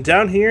office, and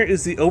down here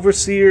is the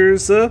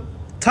Overseer's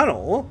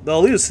tunnel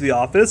that'll lead us to the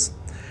office.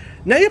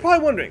 Now you're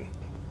probably wondering,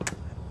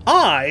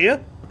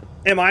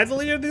 am I the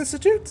leader of the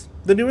Institute?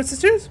 The new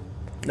Institute?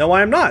 No,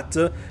 I am not,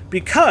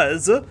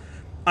 because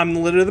I'm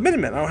the leader of the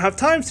Minutemen. I don't have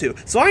time to.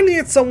 So I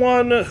needed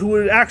someone who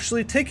would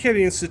actually take care of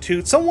the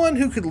Institute, someone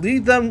who could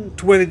lead them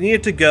to where they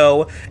needed to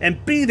go,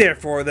 and be there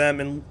for them,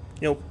 and,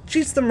 you know,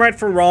 teach them right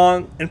from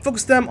wrong, and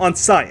focus them on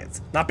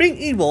science. Not being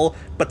evil,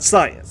 but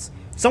science.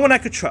 Someone I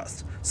could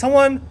trust.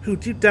 Someone who,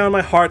 deep down in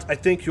my heart, I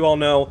think you all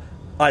know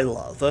I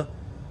love.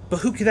 But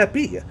who could that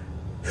be?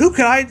 Who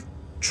could I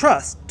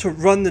trust to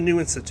run the new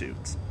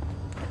Institute?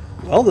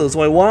 Well, there's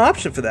only one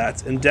option for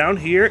that, and down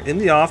here in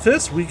the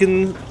office, we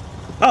can...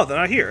 Oh, they're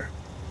not here.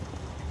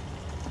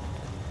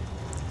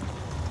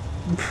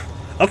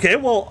 Okay,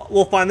 well,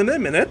 we'll find them in a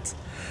minute.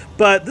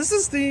 But this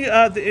is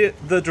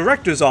the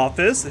director's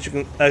office. As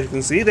you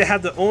can see, they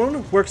have their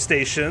own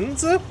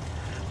workstations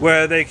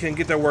where they can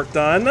get their work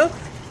done.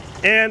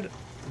 And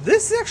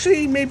this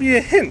actually may be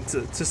a hint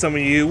to some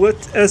of you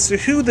as to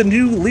who the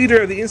new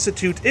leader of the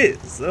Institute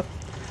is. We'll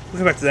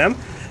come back to them.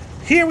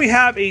 Here we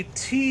have an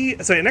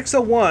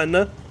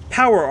XO1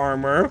 power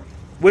armor,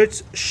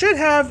 which should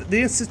have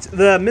the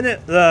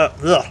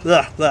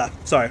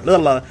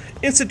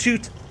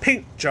Institute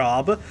paint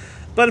job,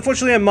 but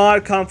unfortunately a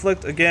mod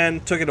conflict again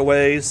took it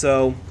away,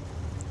 so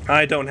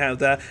I don't have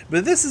that.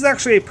 But this is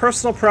actually a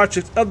personal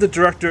project of the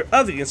director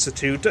of the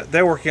Institute.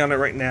 They're working on it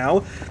right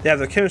now. They have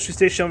the chemistry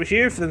station over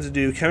here for them to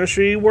do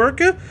chemistry work.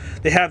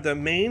 They have the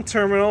main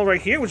terminal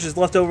right here, which is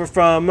left over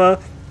from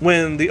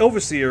when the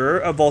Overseer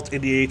of Vault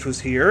 88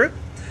 was here,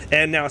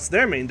 and now it's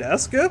their main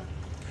desk.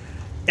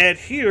 And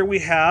here we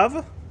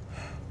have...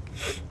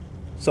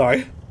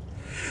 Sorry.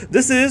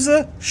 This is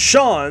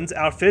Sean's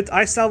outfit.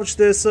 I salvaged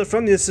this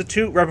from the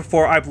Institute right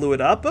before I blew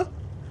it up.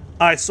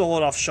 I stole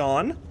it off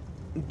Sean.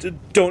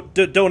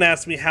 Don't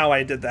ask me how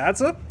I did that.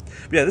 But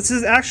yeah, this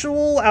is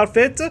actual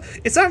outfit.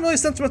 It's not really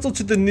sentimental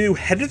to the new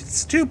head of the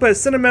Institute, but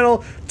it's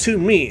sentimental to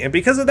me. And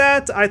because of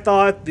that, I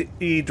thought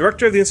the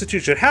director of the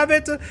Institute should have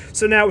it,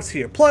 so now it's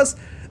here. Plus,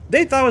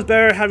 they thought it was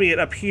better having it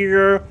up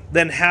here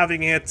than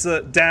having it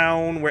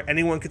down where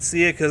anyone could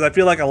see it, because I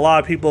feel like a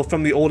lot of people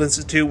from the old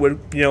Institute would,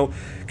 you know,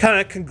 kind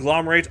of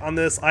conglomerate on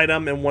this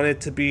item and want it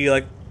to be,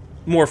 like,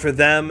 more for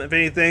them, if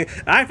anything.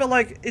 And I feel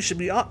like it should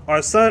be,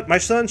 my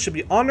son should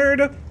be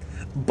honored,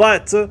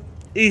 but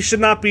he should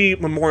not be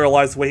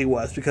memorialized the way he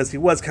was, because he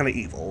was kind of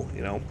evil,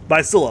 you know. But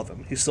I still love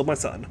him. He's still my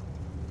son.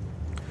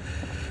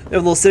 They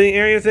have a little sitting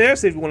area there,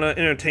 so if you want to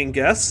entertain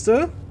guests.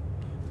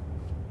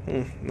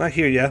 Not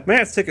here yet. May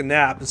have to take a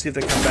nap and see if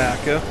they come back.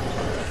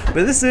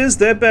 But this is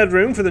their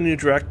bedroom for the new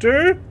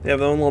director. They have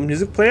their own little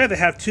music player. They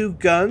have 2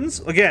 guns.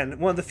 Again,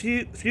 one of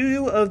the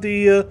few of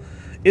the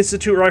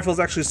Institute rifles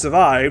actually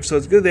survived, so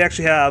it's good they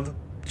actually have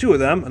 2 of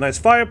them. A nice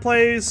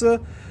fireplace,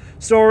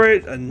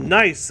 storage, a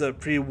nice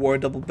pre-war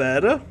double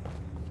bed,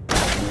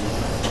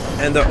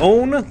 and their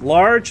own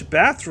large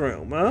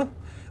bathroom. Of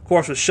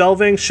course, with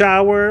shelving,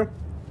 shower,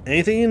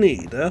 anything you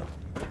need.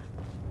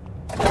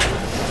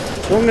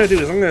 What I'm going to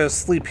do is I'm going to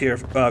sleep here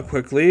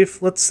quickly.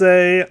 Let's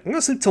say I'm going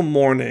to sleep till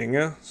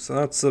morning. So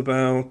that's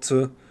about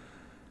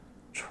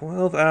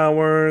 12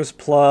 hours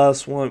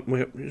plus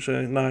 1.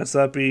 Usually nice.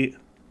 That'd be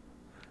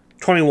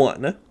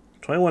 21.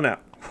 21 hours.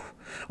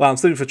 Wow, I'm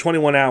sleeping for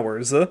 21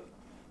 hours.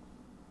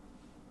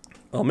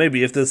 Well,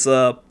 maybe if this...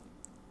 There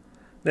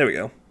we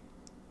go.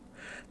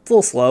 It's a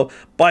little slow.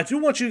 But I do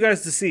want you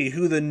guys to see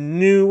who the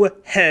new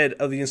head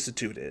of the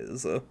Institute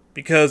is.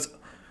 Because...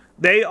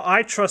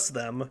 I trust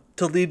them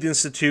to lead the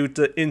Institute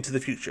into the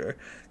future.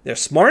 They're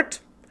smart,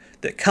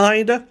 they're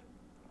kind, and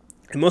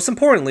most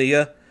importantly,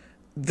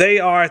 they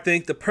are, I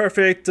think, the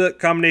perfect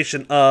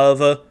combination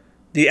of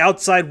the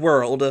outside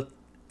world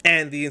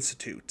and the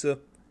Institute.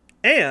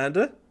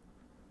 And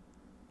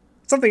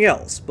something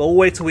else, but we'll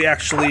wait till we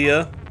actually...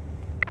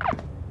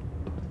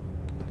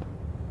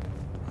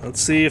 let's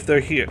see if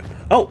they're here.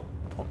 Oh,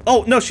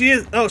 no, she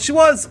is. Oh, she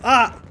was.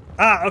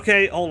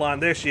 Okay, hold on.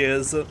 There she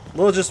is.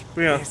 We'll just,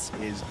 you know. This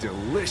is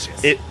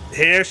delicious.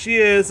 Here she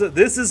is.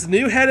 This is the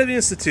new head of the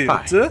Institute.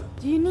 Hi. Do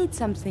you need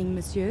something,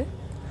 monsieur?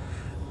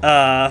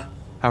 How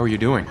are you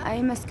doing?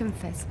 I must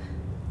confess,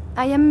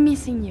 I am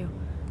missing you.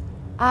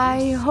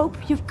 I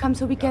hope you've come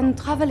so we can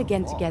travel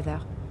again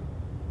together.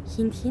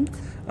 Hint, hint.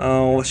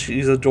 Oh,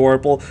 she's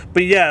adorable.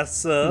 But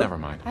yes. Never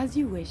mind. As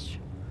you wish.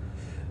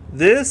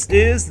 This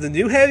is the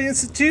new head of the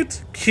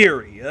Institute,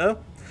 Curie.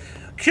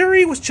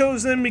 Curie was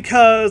chosen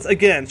because,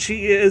 again,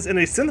 she is in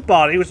a synth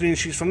body, which means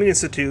she's from the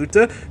Institute.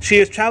 She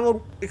has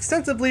traveled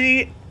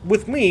extensively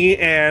with me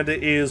and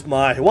is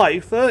my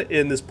wife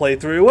in this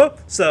playthrough.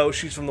 So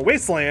she's from the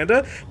Wasteland,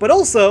 but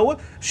also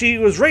she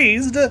was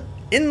raised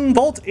in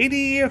Vault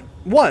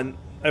 81,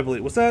 I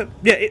believe. What's that?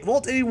 Yeah,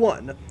 Vault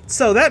 81.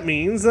 So that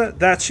means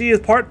that she is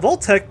part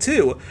Vault-Tec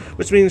too,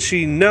 which means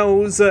she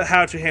knows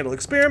how to handle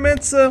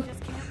experiments.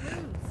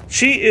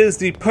 She is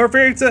the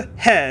perfect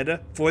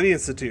head for the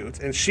Institute,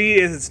 and she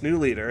is its new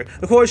leader.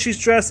 Of course, she's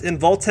dressed in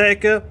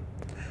Vault-Tec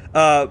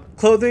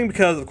clothing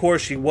because, of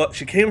course, she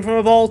came from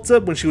a vault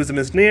when she was a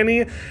Miss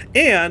Nanny,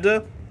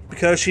 and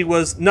because she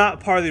was not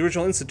part of the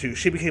original Institute.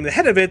 She became the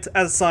head of it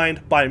as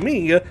assigned by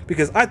me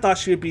because I thought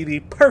she would be the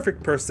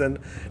perfect person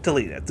to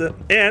lead it.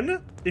 And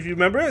if you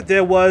remember,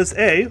 there was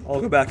I'll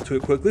go back to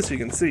it quickly so you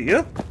can see.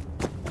 You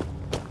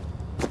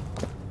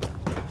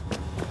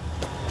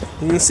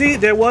can see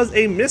there was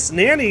a Miss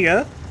Nanny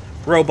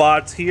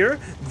robot here.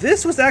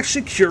 This was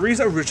actually Curie's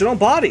original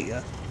body.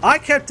 I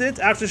kept it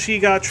after she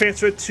got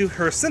transferred to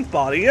her synth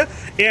body,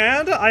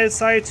 and I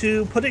decided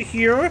to put it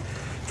here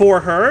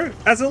for her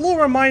as a little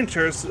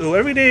reminder, so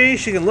every day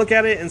she can look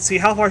at it and see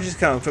how far she's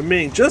come from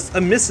being just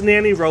a Miss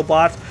Nanny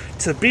robot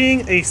to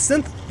being a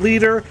synth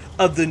leader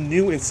of the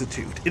new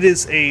Institute. It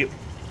is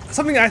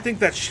something I think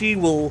that she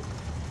will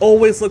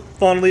always look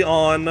fondly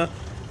on to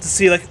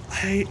see, like,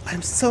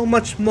 I'm so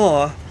much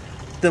more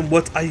than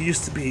what I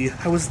used to be.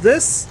 I was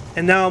this,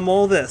 and now I'm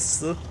all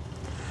this.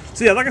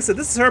 So yeah, like I said,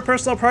 this is her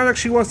personal project.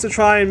 She wants to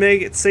try and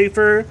make it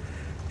safer.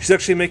 She's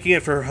actually making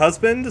it for her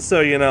husband, so,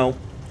 you know,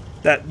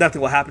 that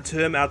nothing will happen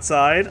to him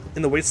outside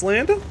in the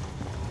Wasteland.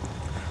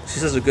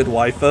 She's such a good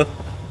wife.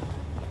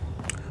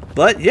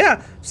 But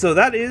yeah, so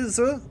that is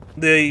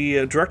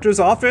the director's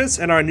office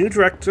and our new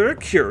director,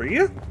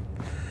 Curie.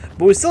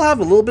 But we still have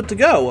a little bit to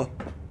go.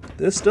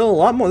 There's still a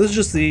lot more. This is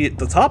just the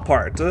top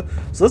part. So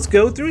let's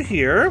go through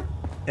here.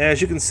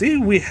 As you can see,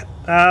 we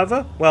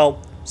have,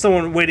 well,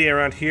 someone waiting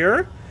around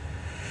here.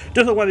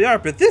 Don't know why they are,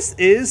 but this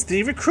is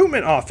the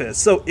recruitment office.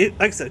 So,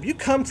 like I said, if you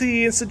come to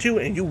the Institute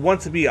and you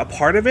want to be a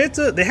part of it,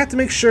 they have to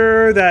make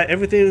sure that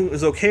everything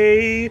is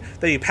okay,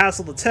 that you pass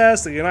all the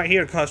tests, that you're not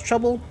here to cause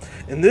trouble.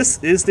 And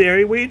this is the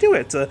area where you do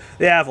it.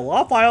 They have a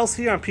lot of files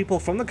here on people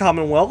from the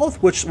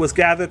Commonwealth, which was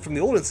gathered from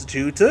the old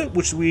Institute,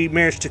 which we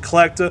managed to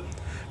collect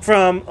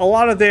from a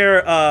lot of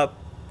their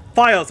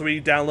files that we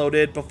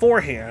downloaded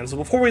beforehand. So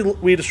before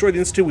we destroyed the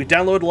Institute, we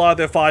downloaded a lot of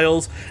their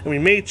files, and we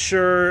made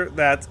sure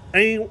that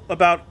any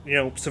about, you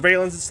know,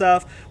 surveillance and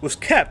stuff was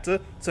kept, so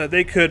that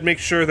they could make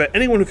sure that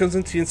anyone who comes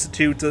into the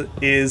Institute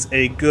is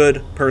a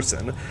good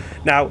person.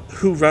 Now,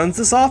 who runs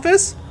this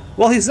office?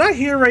 Well, he's not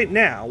here right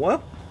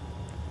now,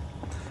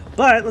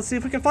 but let's see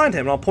if we can find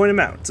him, and I'll point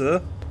him out.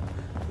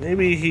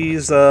 Maybe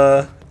he's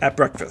at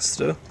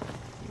breakfast.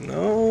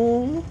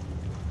 No.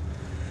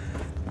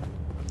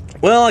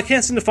 Well, I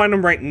can't seem to find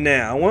him right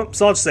now,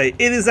 so I'll just say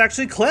it is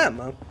actually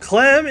Clem.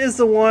 Clem is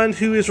the one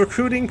who is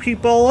recruiting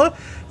people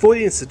for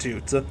the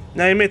Institute.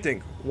 Now you may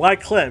think, why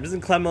Clem?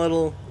 Isn't Clem a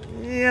little...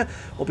 Yeah,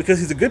 well, because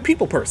he's a good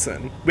people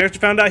person. We actually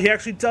found out he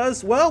actually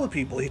does well with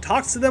people. He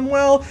talks to them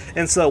well,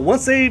 and so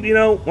once they, you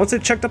know, once they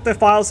checked up their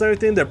files and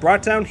everything, they're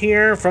brought down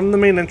here from the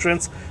main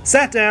entrance,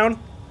 sat down,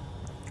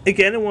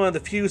 again in one of the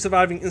few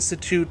surviving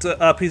Institute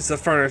pieces of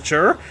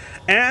furniture,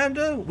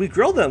 and we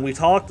grilled them. We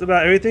talked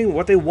about everything,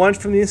 what they want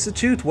from the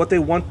Institute, what they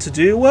want to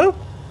do.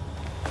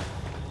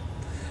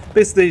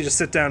 Basically, you just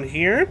sit down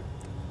here,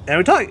 and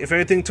we talk. If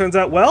everything turns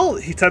out well,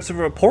 he types up a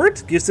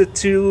report, gives it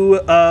to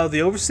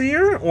the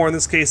Overseer, or in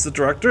this case, the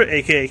Director,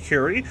 aka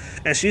Curie,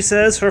 and she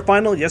says her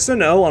final yes or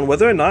no on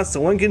whether or not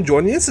someone can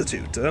join the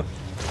Institute. Oh.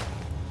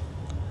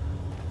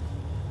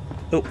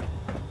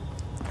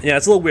 Yeah,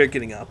 it's a little weird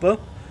getting up.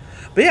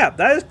 But yeah,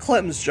 that is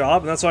Clem's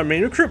job, and that's our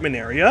main recruitment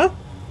area.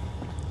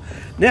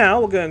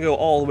 Now, we're going to go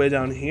all the way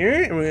down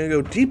here, and we're going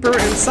to go deeper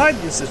inside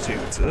the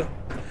Institute.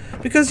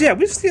 Because, yeah,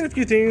 we've seen a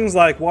few things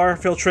like water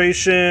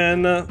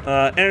filtration,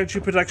 energy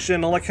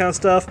production, all that kind of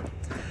stuff.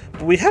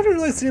 But we haven't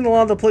really seen a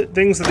lot of the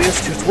things that the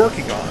Institute's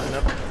working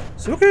on.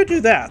 So we're going to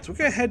do that. We're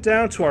going to head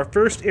down to our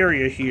first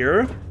area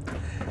here,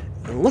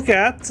 and look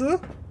at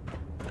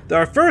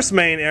our first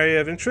main area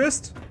of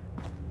interest.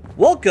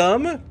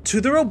 Welcome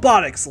to the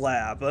Robotics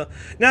Lab.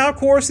 Now, of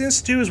course, the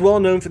Institute is well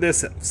known for their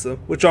synths,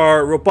 which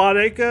are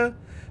robotic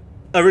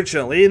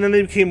originally, and then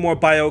they became more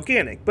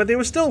bioorganic, but they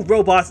were still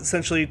robots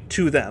essentially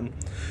to them.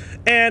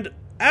 And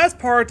as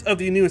part of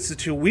the new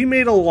Institute, we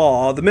made a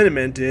law, the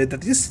Minutemen did,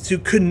 that the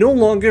Institute could no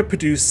longer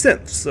produce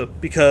synths,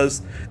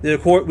 because we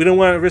don't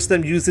want to risk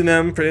them using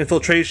them for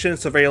infiltration,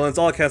 surveillance,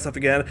 all that kind of stuff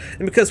again,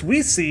 and because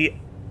we see,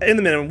 in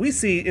the Minutemen, we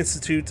see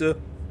Institute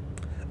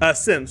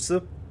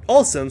synths,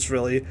 all synths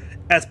really,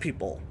 as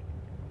people.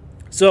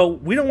 So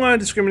we don't want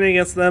to discriminate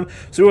against them,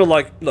 so we were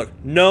like, look,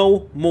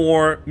 no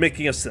more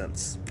making of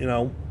synths, you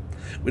know?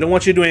 We don't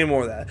want you to do any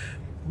more of that.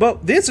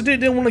 But the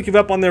Institute didn't want to give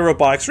up on their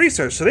robotics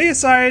research, so they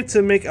decided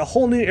to make a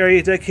whole new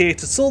area dedicated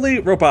to solely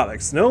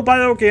robotics. No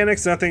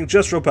bioorganics, nothing,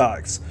 just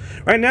robotics.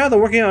 Right now, they're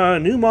working on a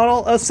new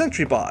model of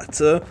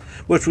SentryBot,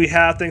 which we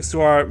have thanks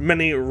to our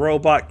many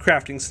robot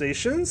crafting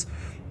stations.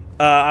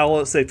 I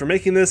will say for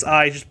making this,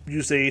 I just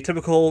use a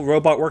typical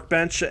robot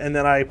workbench, and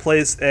then I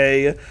place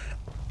a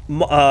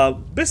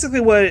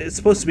basically what it's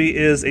supposed to be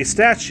is a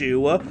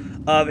statue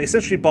of a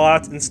sentry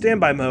bot in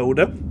standby mode.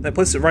 I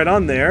placed it right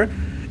on there,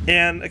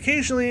 and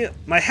occasionally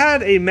I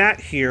had a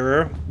mat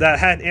here that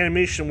had an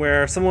animation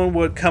where someone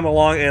would come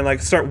along and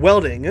like start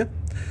welding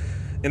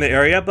in the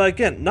area, but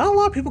again, not a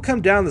lot of people come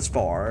down this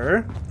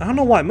far. I don't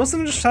know why. Most of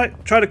them just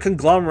try to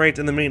conglomerate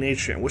in the main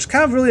atrium, which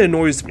kind of really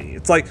annoys me.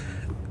 It's like,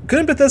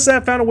 couldn't Bethesda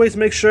have found a way to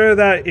make sure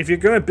that if you're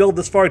going to build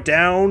this far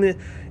down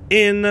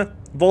in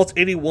Vault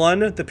 81,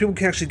 that people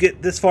can actually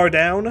get this far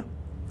down?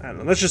 I don't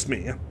know, that's just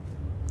me.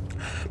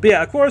 But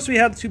yeah, of course, we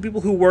have the two people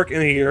who work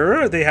in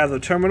here. They have the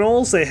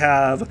terminals, they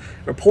have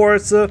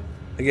reports,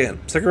 again,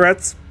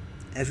 cigarettes.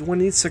 Everyone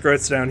needs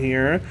cigarettes down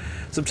here.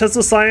 Some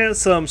Tesla science,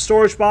 some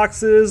storage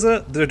boxes.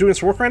 They're doing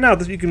some work right now.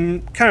 You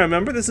can kind of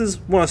remember, this is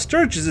one of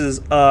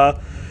Sturgis's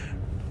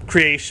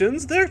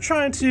creations. They're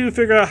trying to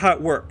figure out how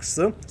it works.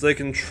 So they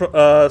can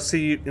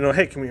see, you know,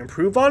 hey, can we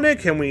improve on it?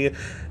 Can we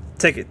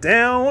take it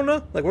down?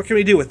 Like, what can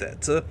we do with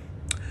it?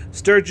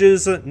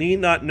 Sturgis need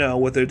not know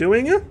what they're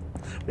doing.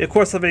 We, of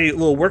course, have a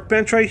little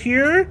workbench right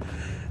here.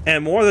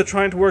 And more, they're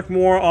trying to work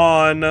more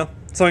on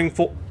something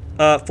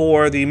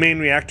for the main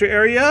reactor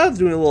area.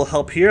 Doing a little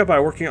help here by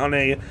working on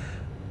a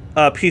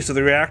piece of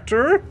the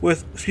reactor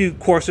with a few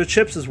coarser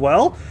chips as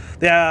well.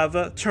 They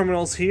have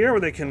terminals here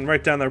where they can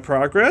write down their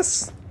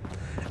progress.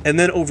 And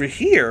then over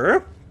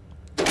here,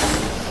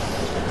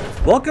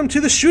 welcome to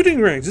the shooting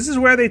range. This is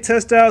where they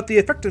test out the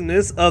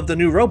effectiveness of the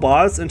new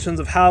robots in terms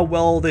of how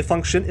well they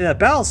function in a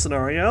battle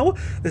scenario.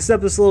 They set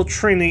up this little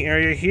training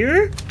area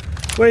here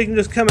where you can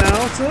just come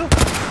out.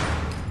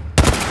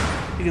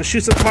 You can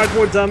shoot some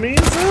cardboard dummies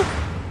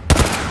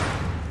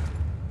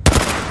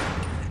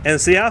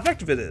and see how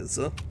effective it is.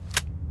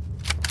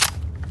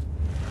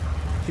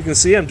 You can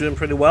see I'm doing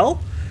pretty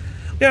well.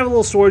 We have a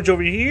little storage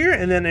over here,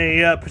 and then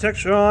a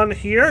protection on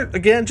here.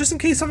 Again, just in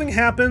case something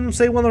happens,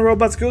 say one of the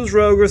robots goes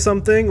rogue or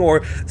something,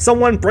 or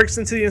someone breaks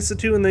into the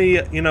Institute and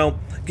they, you know,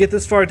 get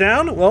this far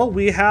down, well,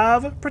 we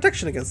have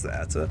protection against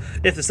that,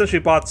 if the sentry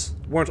bots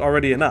weren't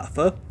already enough.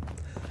 But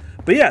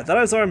yeah, that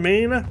is our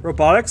main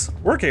robotics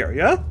work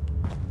area.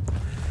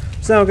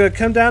 So now I'm going to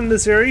come down to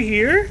this area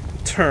here,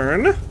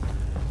 turn,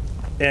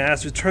 and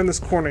as we turn this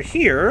corner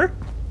here,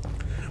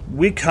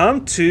 we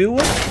come to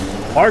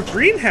our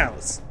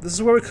greenhouse. This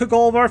is where we cook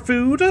all of our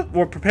food,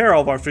 or prepare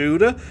all of our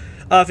food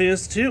for the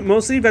Institute.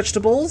 Mostly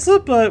vegetables,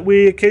 but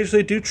we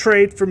occasionally do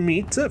trade for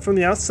meat from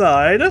the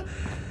outside.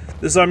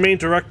 This is our main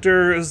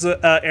director's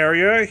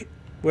area,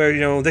 where,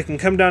 you know, they can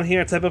come down here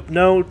and type up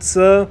notes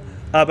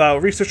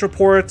about research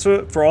reports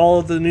for all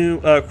of the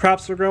new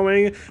crops we're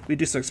growing. We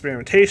do some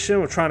experimentation.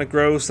 We're trying to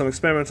grow some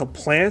experimental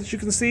plants, you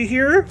can see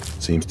here.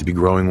 Seems to be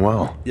growing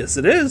well. Yes,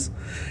 it is.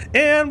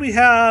 And we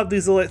have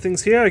these little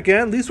things here.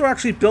 Again, these were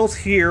actually built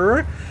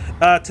here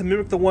to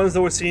mimic the ones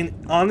that we're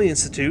seeing on the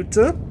Institute.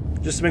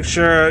 Just to make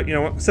sure, you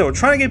know, so we're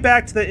trying to get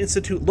back to that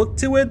Institute look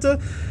to it,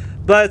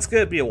 but it's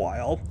going to be a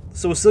while.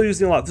 So we're still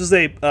using a lot. This is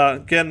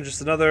again, just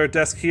another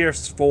desk here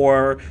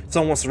for if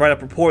someone wants to write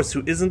up reports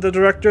who isn't the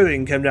director. They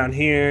can come down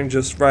here and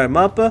just write them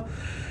up.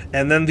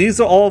 And then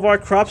these are all of our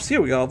crops here.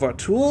 We got all of our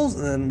tools,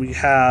 and then we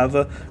have,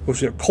 we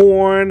have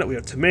corn, we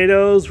have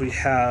tomatoes, we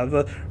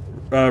have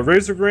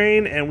razor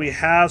grain, and we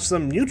have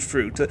some mute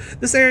fruit.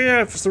 This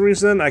area, for some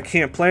reason, I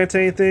can't plant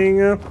anything.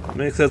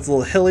 Maybe because it's a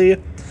little hilly.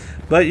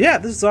 But yeah,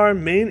 this is our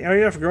main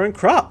area for growing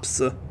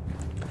crops.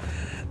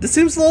 This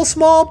seems a little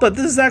small, but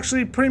this is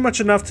actually pretty much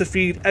enough to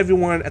feed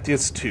everyone at the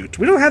Institute.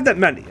 We don't have that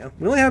many.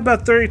 We only have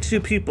about 32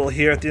 people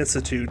here at the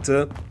Institute.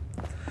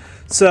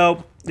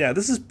 So, yeah,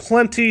 this is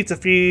plenty to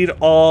feed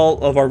all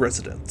of our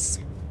residents.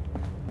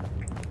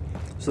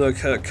 So,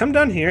 come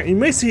down here, and you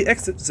may see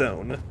exit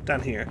zone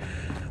down here.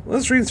 Well,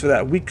 there's reasons for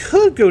that. We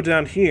could go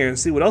down here and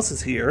see what else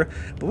is here,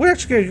 but we're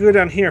actually going to go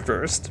down here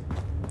first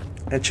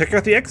and check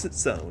out the exit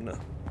zone.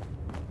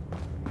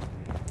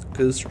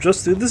 Because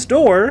just through this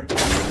door,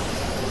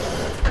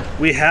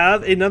 we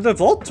have another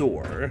vault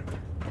door.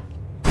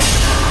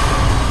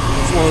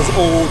 It's one of those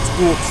old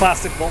school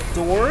classic vault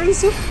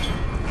doors.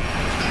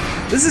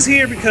 This is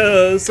here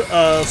because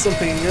of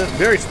something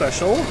very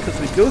special, because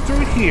we go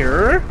through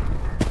here.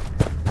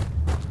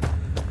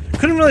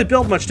 Couldn't really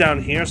build much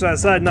down here, so I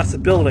decided not to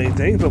build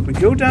anything, but we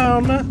go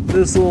down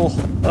this little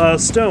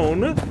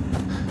stone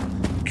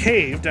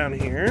cave down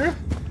here.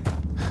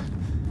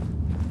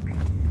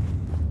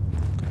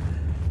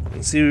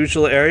 See the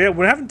usual area.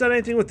 We haven't done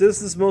anything with this.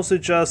 This is mostly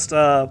just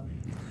like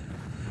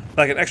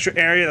an extra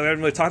area that we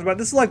haven't really talked about.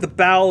 This is like the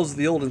bowels of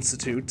the old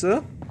Institute.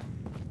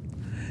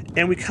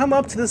 And we come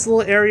up to this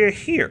little area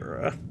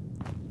here.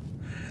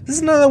 This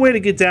is another way to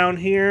get down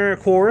here, of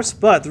course,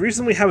 but the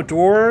reason we have a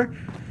door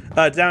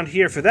down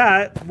here for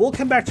that, we'll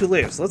come back to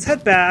later. So let's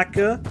head back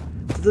to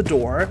the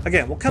door.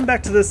 Again, we'll come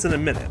back to this in a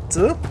minute.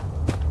 We're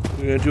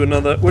gonna do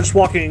another, we're just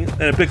walking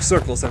in a big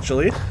circle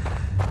essentially.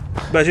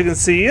 But as you can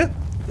see,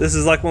 this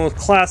is like one of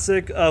those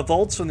classic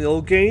vaults from the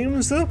old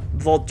games.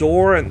 Vault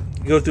door, and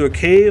you go through a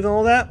cave and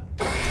all that.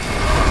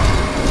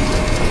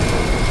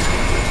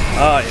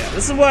 Oh yeah,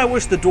 this is what I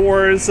wish the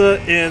doors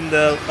in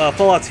the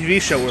Fallout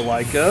TV show were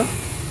like. Ooh.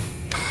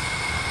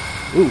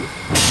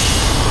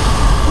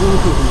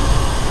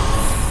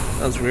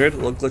 That was weird, a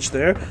little glitch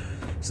there.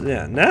 So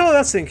yeah, now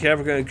that's taken care of,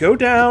 we're gonna go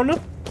down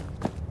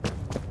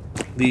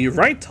the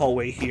right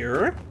hallway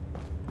here.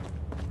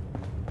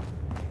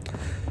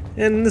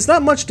 And there's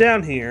not much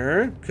down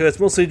here, because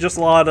it's mostly just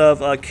a lot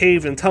of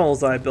caves and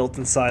tunnels that I built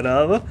inside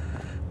of.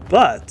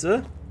 But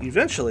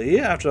eventually,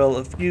 after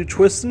a few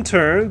twists and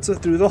turns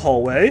through the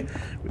hallway,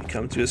 we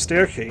come to a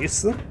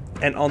staircase.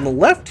 And on the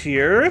left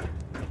here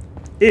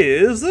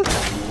is...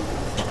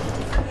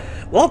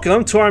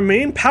 welcome to our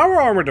main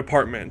power armor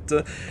department.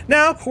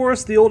 Now, of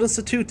course, the old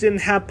Institute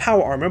didn't have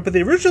power armor, but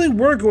they originally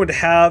were going to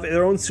have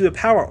their own suit of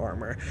power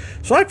armor.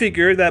 So I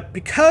figured that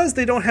because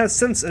they don't have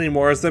Synths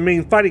anymore as their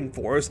main fighting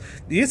force,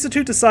 the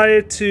Institute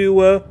decided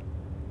to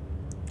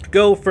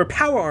go for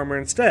power armor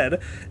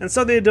instead, and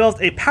so they developed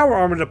a power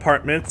armor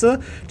department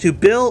to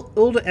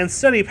build and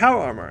study power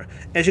armor.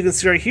 As you can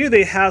see right here,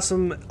 they have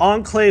some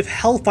Enclave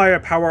Hellfire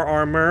power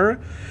armor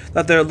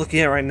that they're looking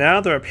at right now.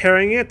 They're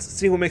repairing it,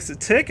 seeing what makes it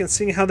tick, and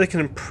seeing how they can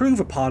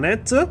improve upon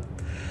it.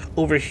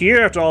 Over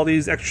here, after all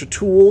these extra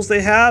tools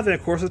they have, and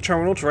of course a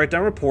terminal to write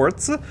down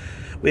reports,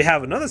 we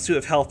have another suit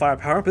of Hellfire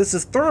power, but this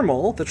is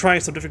thermal. They're trying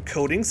some different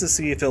coatings to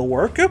see if it'll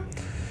work.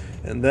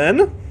 And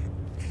then,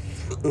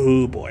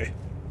 oh boy.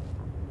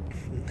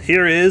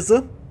 Here is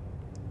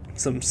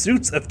some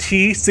suits of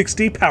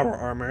T-60 power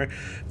armor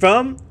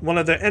from one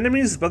of their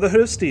enemies,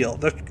 Brotherhood of Steel.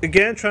 They're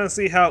again trying to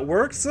see how it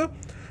works,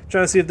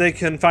 trying to see if they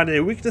can find any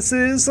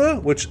weaknesses,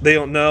 which they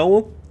don't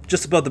know,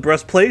 just above the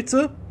breastplate.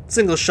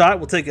 Single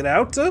shot will take it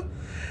out.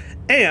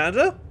 And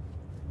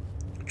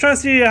trying to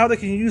see how they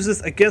can use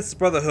this against the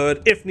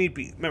Brotherhood if need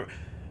be. Remember,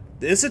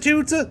 the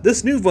Institute,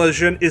 this new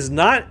version, is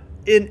not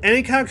in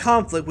any kind of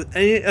conflict with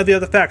any of the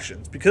other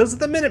factions. Because of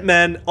the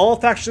Minutemen, all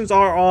factions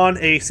are on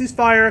a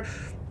ceasefire,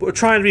 but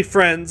trying to be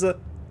friends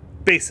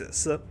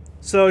basis.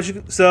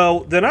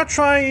 So they're not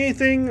trying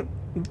anything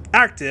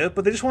active,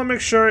 but they just want to make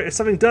sure if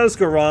something does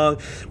go wrong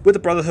with the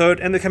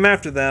Brotherhood and they come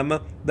after them,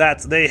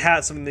 that they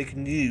have something they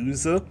can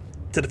use to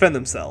defend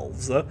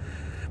themselves. But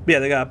yeah,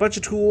 they got a bunch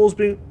of tools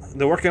they're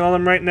working on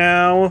them right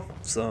now.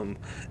 Some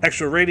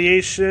extra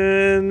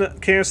radiation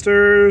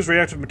canisters,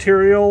 radioactive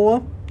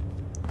material.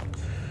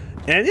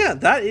 And yeah,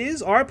 that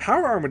is our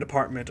power armor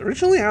department.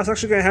 Originally, I was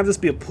actually going to have this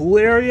be a pool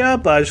area,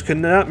 but I just could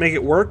not make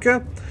it work.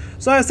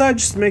 So I decided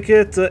just to make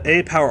it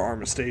a power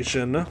armor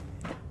station.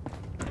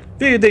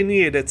 Figured they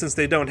needed it since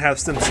they don't have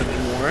Synths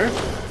anymore.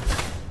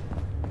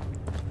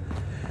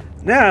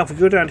 Now, if we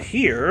go down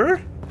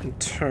here and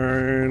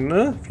turn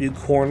a few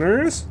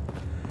corners,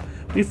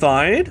 we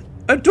find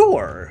a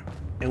door.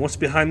 And what's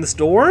behind this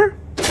door?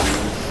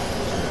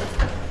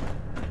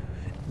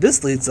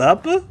 This leads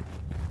up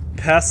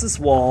past this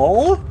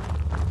wall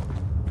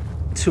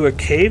to a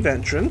cave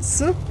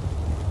entrance. And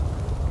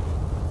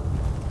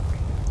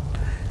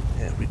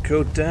we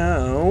go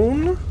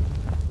down.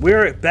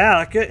 We're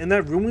back in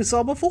that room we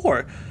saw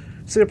before.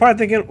 So you're probably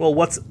thinking, well,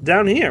 what's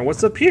down here?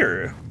 What's up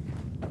here?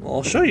 Well,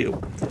 I'll show you.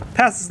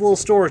 Past this little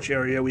storage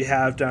area we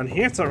have down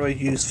here. It's not really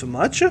used for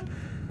much.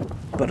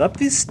 But up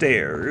these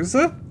stairs.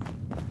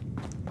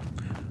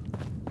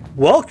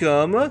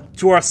 Welcome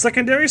to our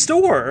secondary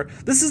store.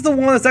 This is the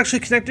one that's actually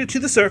connected to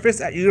the surface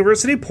at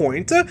University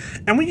Point,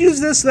 and we use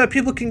this so that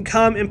people can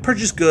come and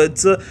purchase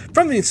goods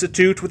from the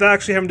Institute without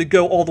actually having to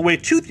go all the way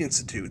to the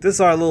Institute. This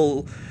is our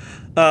little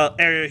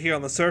area here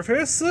on the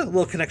surface, a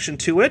little connection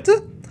to it.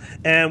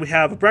 And we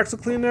have a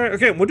Braxel cleaner.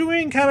 Okay, we're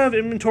doing kind of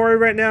inventory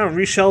right now and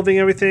reshelving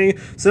everything,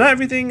 so not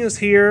everything is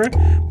here,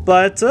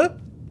 but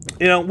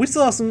you know, we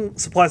still have some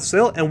supplies for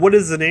sale. And what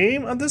is the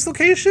name of this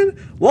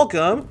location?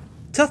 Welcome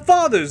to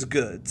Father's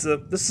Goods.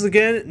 This is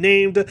again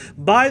named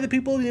by the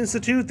people of the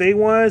Institute. They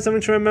wanted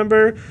something to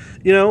remember,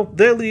 you know,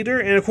 their leader,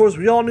 and of course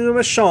we all knew him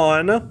as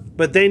Sean,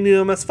 but they knew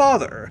him as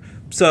Father.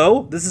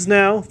 So this is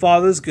now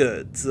Father's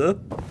Goods.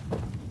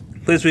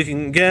 Place where you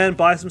can again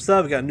buy some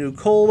stuff. We got new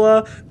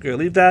cola. We're gonna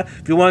leave that.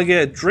 If you want to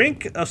get a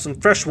drink of some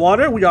fresh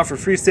water, we offer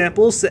free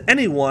samples to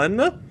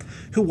anyone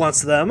who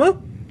wants them.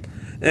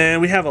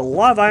 And we have a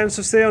lot of items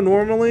for sale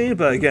normally,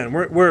 but again,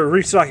 we're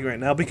restocking right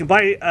now. But you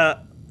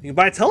can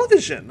buy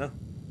television.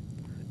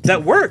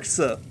 That works.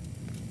 How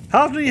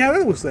often do you have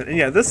it? And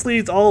yeah, this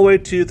leads all the way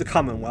to the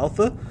Commonwealth.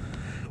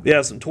 We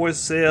have some toys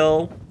for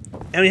sale.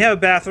 And we have a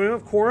bathroom,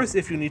 of course,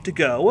 if you need to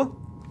go.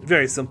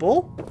 Very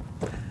simple.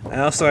 And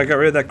also, I got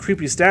rid of that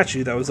creepy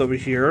statue that was over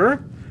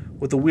here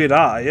with the weird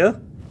eye.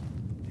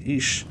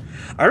 Yeesh.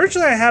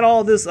 Originally, I had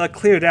all this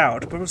cleared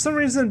out, but for some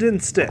reason it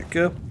didn't stick.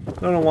 I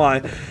don't know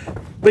why.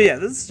 But yeah,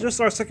 this is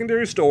just our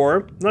secondary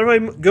store. Not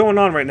really going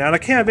on right now, and I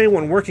can't have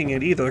anyone working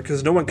it either,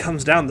 because no one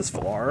comes down this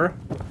far.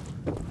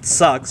 It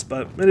sucks,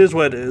 but it is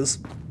what it is.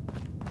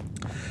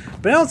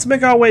 But now let's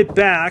make our way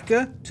back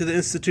to the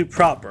Institute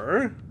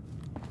proper.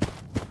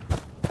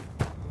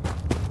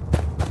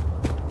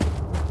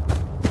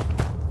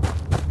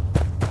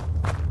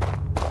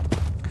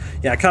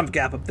 Yeah, I kind of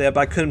gap up there,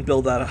 but I couldn't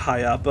build that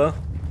high up.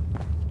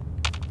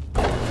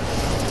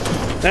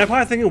 And I'm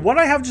probably thinking, why do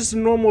I have just a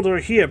normal door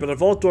here, but a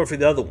vault door for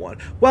the other one?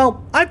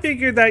 Well, I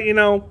figured that, you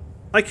know,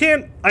 I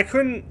couldn't,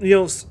 you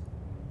know,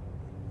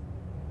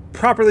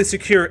 properly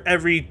secure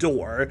every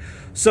door.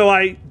 So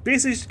I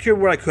basically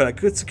secured what I could. I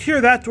could secure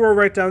that door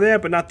right down there,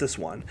 but not this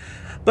one.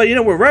 But, you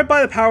know, we're right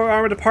by the power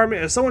armor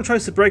department. If someone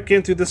tries to break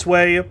in through this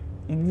way,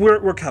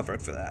 we're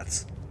covered for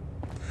that.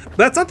 But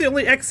that's not the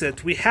only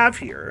exit we have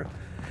here.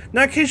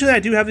 Now, occasionally I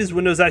do have these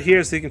windows out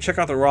here so you can check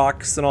out the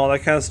rocks and all that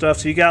kind of stuff.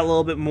 So you got a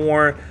little bit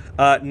more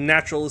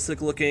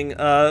naturalistic looking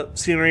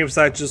scenery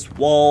besides just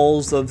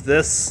walls of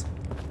this.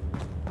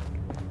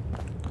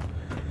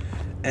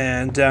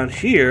 And down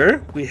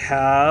here we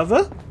have,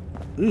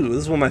 ooh, this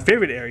is one of my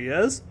favorite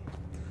areas.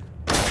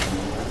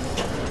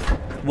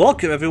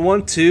 Welcome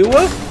everyone to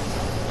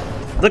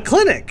the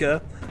clinic.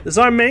 This is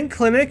our main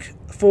clinic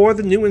for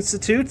the new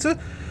institute.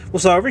 Well,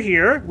 so over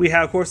here, we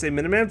have, of course, a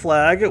Minuteman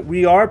flag.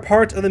 We are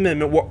part of the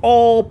Minutemen. We're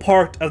all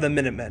part of the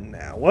Minutemen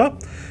now.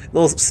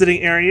 Little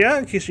sitting area,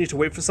 in case you need to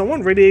wait for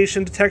someone.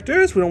 Radiation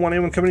detectors. We don't want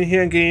anyone coming in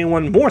here and getting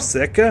anyone more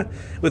sick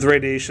with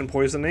radiation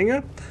poisoning.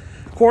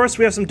 Of course,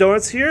 we have some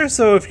donuts here,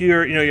 so if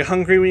you're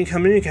hungry when you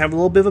come in, you can have a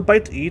little bit of a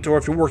bite to eat, or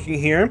if you're working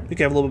here, you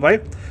can have a little bit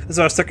of a bite. This is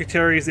our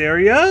secretary's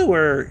area,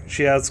 where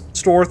she has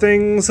store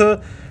things. She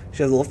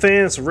has a little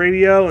fan, some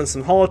radio, and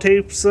some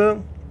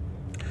holotapes.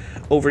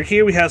 Over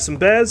here we have some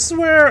beds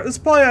where it's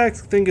probably, I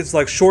think it's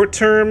like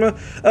short-term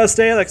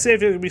stay. Like say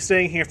if you're going to be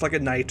staying here for like a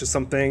night or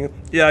something.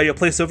 Yeah, you'll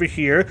place over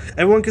here.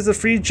 Everyone gets a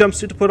free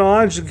jumpsuit to put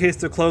on just in case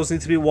their clothes need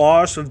to be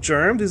washed with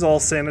germs. These are all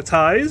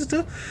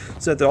sanitized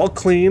so that they're all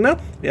clean.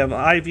 We have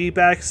an IV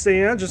bag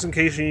stand just in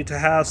case you need to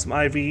have some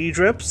IV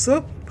drips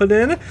put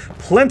in.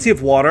 Plenty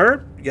of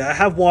water. You gotta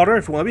have water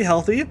if you want to be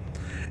healthy.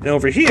 And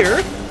over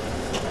here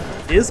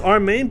is our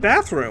main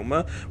bathroom.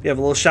 We have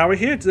a little shower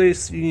here. Today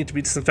you need to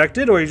be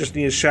disinfected or you just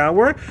need a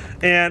shower.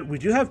 And we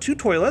do have 2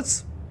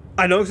 toilets.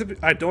 I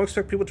don't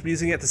expect people to be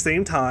using it at the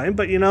same time,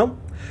 but you know,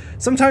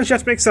 sometimes you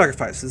have to make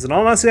sacrifices. And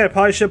honestly, I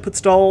probably should put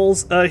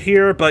stalls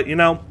here, but you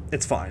know,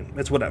 it's fine.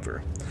 It's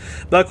whatever.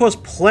 But of course,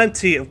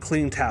 plenty of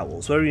clean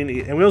towels, whatever you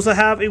need. And we also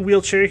have a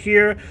wheelchair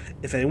here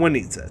if anyone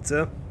needs it,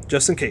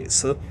 just in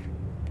case.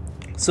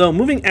 So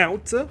moving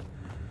out,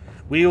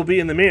 we will be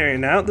in the main area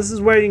now. This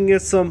is where you can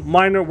get some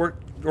minor work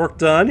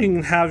done. You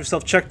can have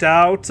yourself checked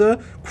out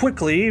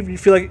quickly if you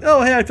feel like,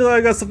 oh hey, I feel like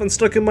I got something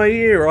stuck in my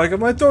ear, or like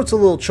my throat's a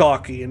little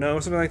chalky, you know,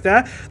 something like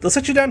that. They'll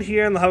set you down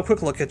here and they'll have a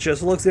quick look at you.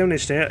 So, a little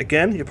examination.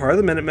 Again, you're part of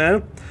the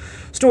Minutemen.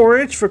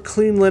 Storage for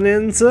clean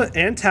linens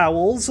and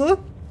towels.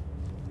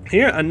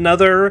 Here,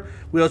 another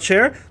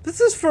wheelchair.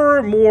 This is for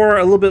a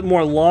little bit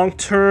more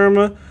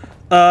long-term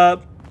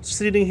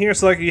seating here.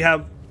 So like you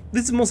have,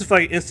 this is mostly for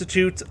like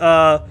institute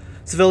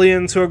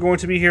civilians who are going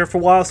to be here for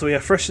a while. So we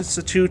have fresh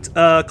institute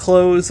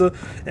clothes, and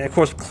of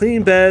course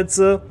clean beds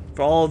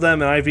for all of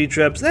them, and IV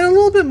drips, and a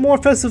little bit more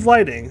festive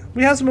lighting.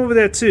 We have some over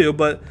there too,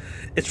 but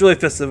it's really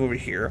festive over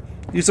here.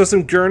 These are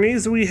some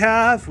gurneys we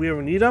have if we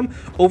ever need them.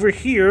 Over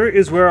here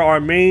is where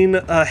our main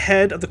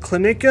head of the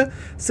clinic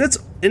sits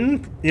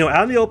in,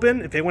 out in the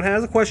open. If anyone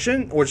has a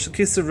question, or just in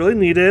case they're really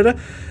needed.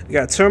 We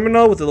got a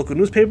terminal with the local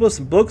newspaper,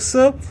 some books.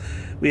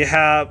 We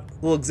have a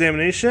little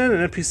examination,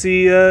 an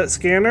NPC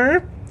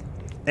scanner.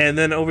 And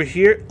then over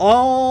here,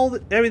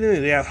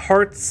 everything. They have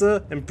hearts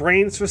and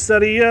brains for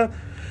study.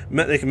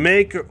 They can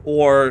make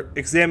or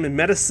examine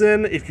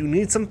medicine if you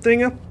need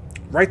something.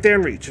 Right there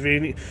in reach. If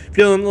you're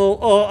feeling a little,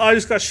 oh, I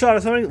just got shot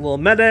or something, a little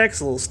Med-X,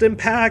 a little stim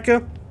pack,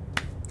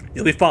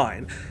 you'll be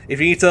fine.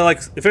 If you need to,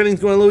 if everything's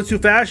going a little too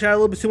fast, you had a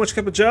little bit too much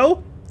cup of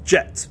joe,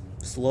 jet.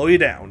 Slow you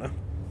down.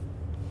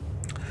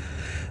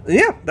 And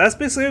yeah, that's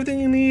basically everything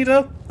you need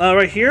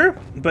right here.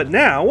 But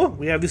now,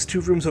 we have these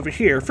 2 rooms over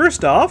here.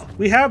 First off,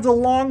 we have the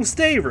long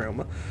stay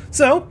room.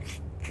 So,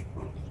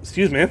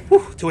 excuse me,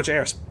 too much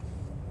air.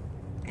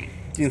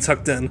 Getting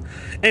sucked in.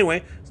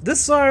 Anyway,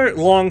 this is our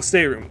long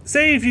stay room.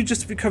 Say if you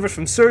just recovered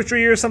from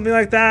surgery or something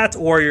like that,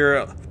 or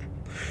you're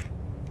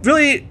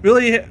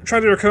really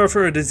trying to recover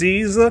from a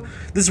disease, this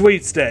is where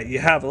you'd stay. You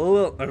have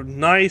a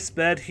nice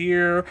bed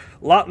here,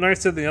 a lot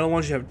nicer than the other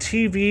ones. You have a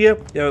TV,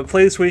 you have a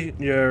place where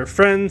your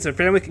friends and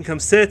family can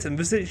come sit and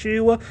visit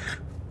you.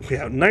 We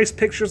have nice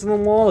pictures on the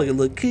wall, like a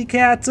little kitty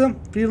cat for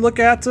you to look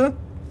at,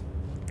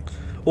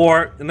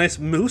 or a nice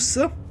moose.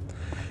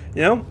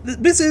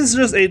 This is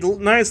just a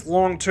nice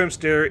long-term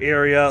stay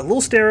area. A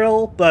little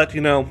sterile, but,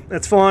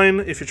 it's fine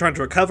if you're trying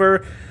to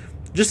recover,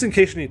 just in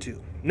case you need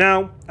to.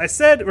 Now, I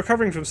said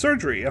recovering from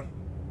surgery.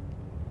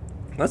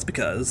 That's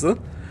because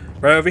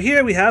right over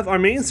here we have our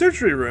main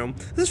surgery room.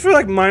 This is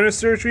for, minor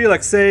surgery,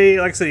 say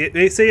you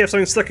have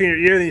something stuck in your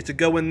ear, they need to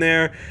go in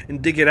there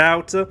and dig it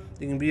out. You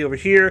can be over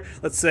here.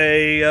 Let's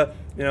say,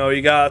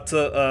 you got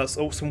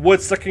some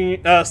wood stuck in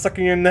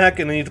your neck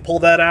and they need to pull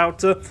that out.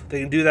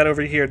 They can do that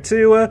over here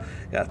too.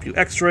 Got a few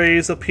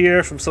x-rays up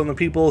here from some of the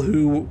people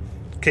who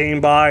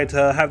came by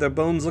to have their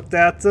bones looked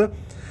at.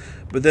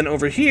 But then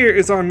over here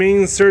is our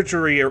main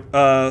surgery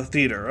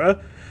theater.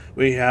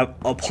 We have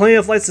plenty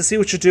of lights to see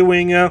what you're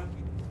doing.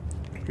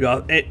 We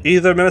got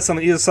either medicine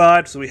on either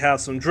side, so we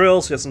have some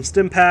drills, we have some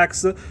stim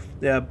packs,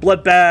 we have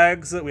blood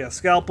bags, we have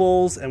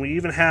scalpels, and we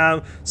even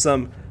have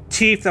some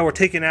teeth that were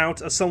taken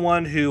out of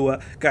someone who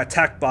got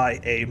attacked by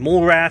a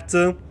mole rat.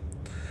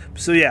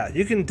 So yeah,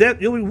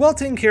 you'll be well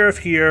taken care of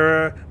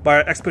here by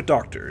our expert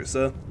doctors.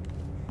 And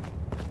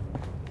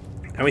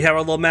we have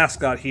our little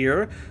mascot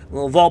here, a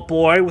little vault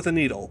boy with a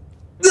needle.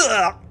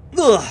 Ugh,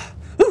 ugh,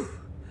 whew,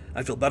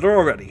 I feel better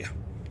already.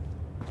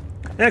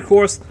 And of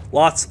course,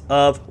 lots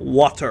of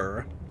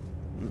water.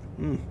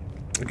 I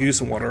could use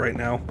some water right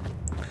now.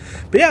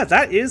 But yeah,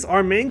 that is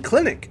our main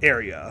clinic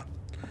area.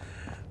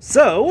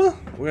 So,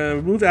 we're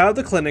going to move out of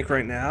the clinic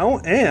right now,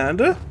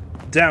 and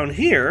down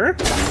here,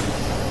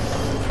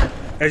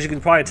 as you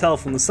can probably tell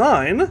from the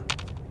sign,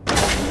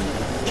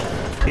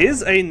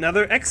 is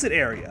another exit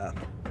area.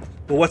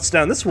 But what's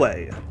down this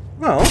way?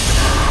 Well,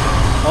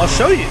 I'll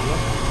show you.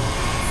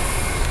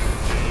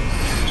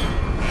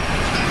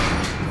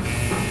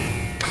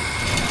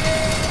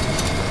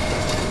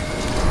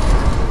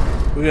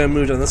 We're going to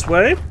move down this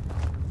way.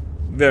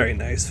 Very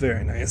nice,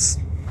 very nice.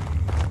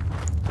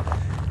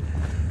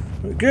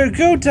 We're going to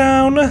go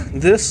down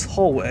this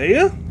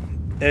hallway.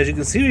 As you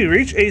can see, we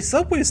reach a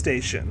subway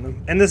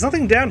station. And there's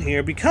nothing down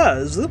here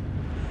because,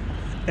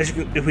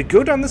 if we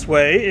go down this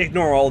way,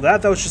 ignore all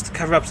that. That was just to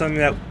cover up something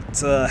that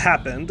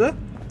happened. But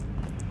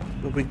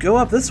if we go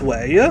up this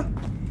way,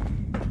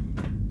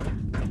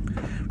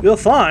 we'll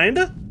find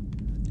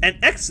an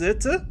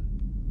exit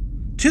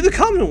to the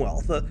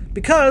Commonwealth,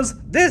 because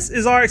this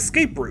is our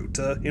escape route.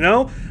 You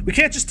know, we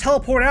can't just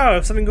teleport out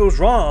if something goes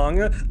wrong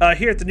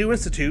here at the new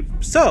institute.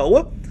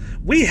 So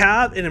we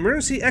have an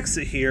emergency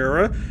exit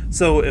here.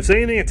 So if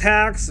anything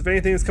attacks, if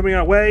anything is coming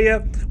our way,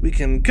 we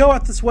can go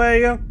out this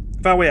way,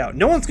 find a way out.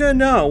 No one's gonna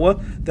know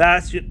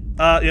that you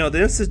know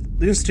the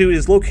institute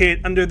is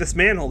located under this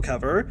manhole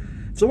cover,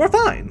 so we're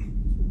fine.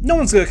 No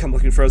one's gonna come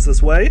looking for us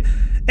this way,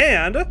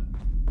 and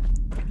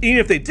even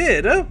if they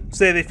did,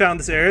 say they found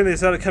this area and they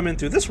decided to come in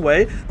through this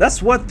way,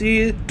 that's what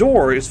the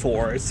door is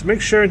for. It's to make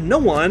sure no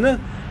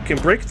one can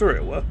break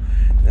through.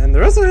 And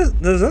there's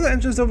another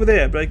entrance over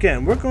there, but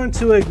again, we're going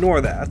to ignore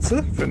that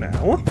for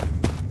now.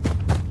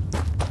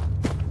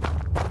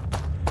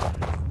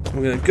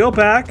 We're going to go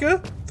back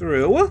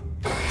through.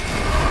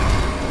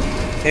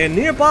 And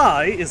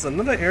nearby is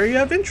another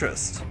area of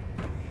interest.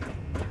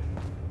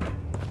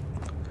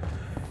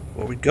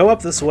 Well, we go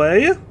up this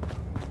way.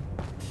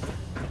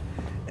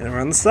 And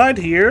around the side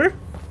here,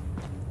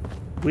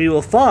 we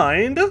will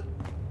find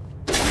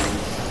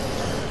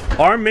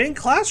our main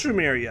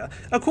classroom area.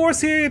 Of course,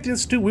 here at the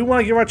Institute, we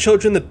want to give our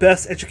children the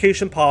best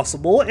education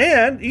possible,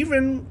 and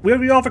even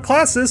we offer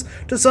classes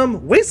to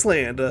some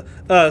wasteland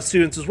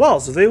students as well.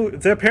 So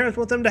if their parents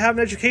want them to have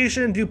an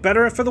education and do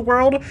better for the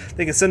world,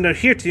 they can send them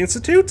here to the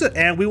Institute,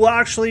 and we will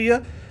actually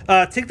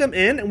take them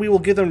in, and we will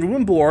give them room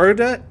and board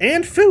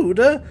and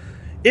food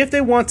if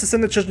they want to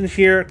send the children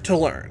here to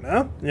learn.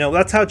 You know,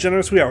 that's how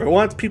generous we are. We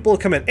want people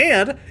to come in,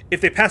 and if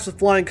they pass with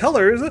flying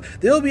colors,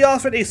 they'll be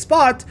offered a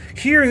spot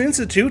here in the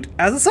Institute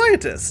as a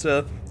scientist,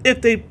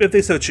 if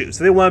they so choose.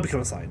 If they want to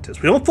become a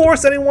scientist. We don't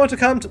force anyone to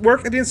come to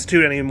work at the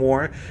Institute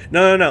anymore.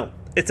 No.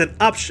 It's an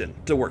option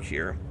to work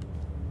here.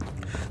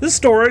 This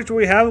storage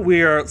where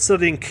we are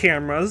studying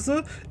cameras,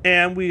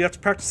 and we have to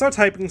practice our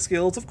typing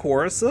skills, of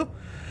course.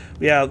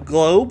 We have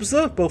globes,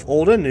 both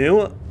old and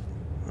new.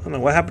 I don't know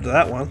what happened to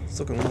that one. It's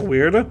looking a little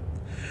weird.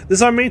 This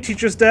is our main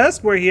teacher's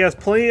desk, where he has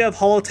plenty of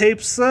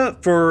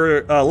holotapes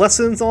for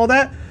lessons and all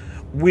that.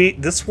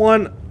 This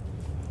one,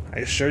 I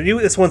assure you,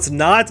 this one's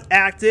not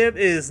active.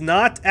 It is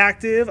not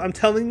active, I'm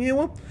telling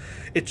you.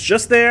 It's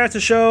just there to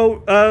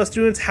show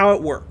students how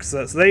it works,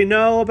 so they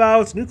know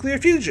about nuclear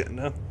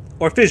fusion.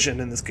 Or fission,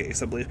 in this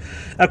case, I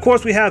believe. Of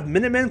course, we have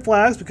Minutemen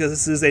flags, because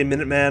this is a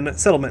Minuteman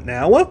settlement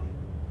now.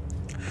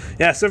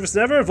 Yeah, surface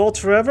never, vault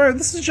forever.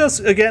 This is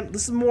just, again,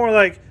 this is more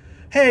like,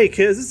 hey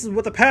kids, this is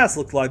what the past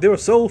looked like. They were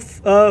so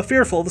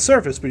fearful of the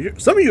surface,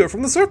 but some of you are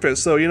from the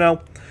surface, so you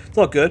know, it's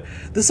all good.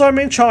 This is our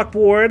main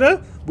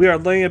chalkboard. We are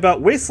learning about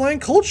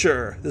wasteland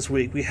culture this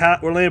week. We're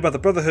learning about the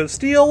Brotherhood of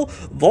Steel,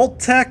 Vault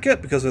Tech,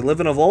 because we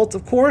live in a vault,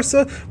 of course.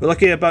 We're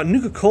looking about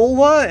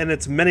Nuka-Cola and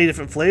its many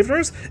different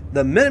flavors,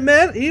 the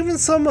Minutemen, even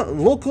some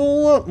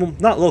local, well,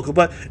 not local,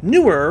 but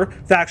newer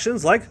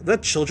factions like the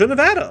Children of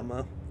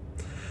Adam.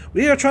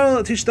 We are trying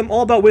to teach them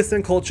all about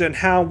wasteland culture and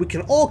how we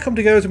can all come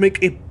together to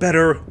make a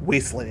better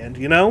wasteland,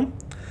 you know?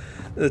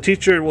 The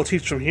teacher will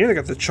teach from here. They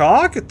got the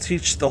chalk,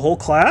 teach the whole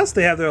class.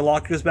 They have their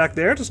lockers back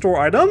there to store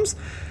items.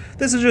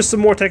 This is just some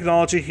more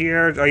technology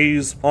here. I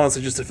use,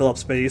 honestly, just to fill up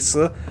space.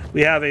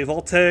 We have a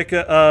Vault-Tec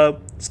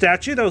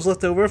statue that was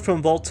left over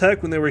from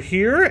Vault-Tec when they were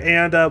here,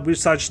 and we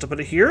decided just to put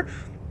it here.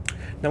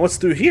 Now, what's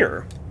through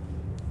here?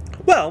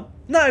 Well,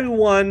 not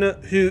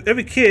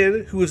every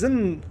kid who is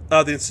in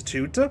the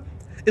Institute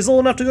is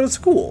old enough to go to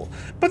school,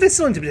 but they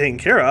still need to be taken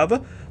care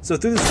of. So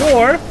through this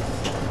door,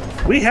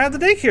 we have the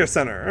daycare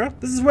center.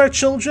 This is where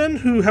children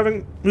who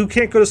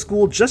can't go to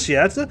school just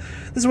yet, this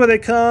is where they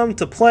come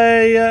to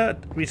play,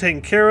 be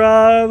taken care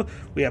of.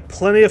 We have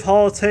plenty of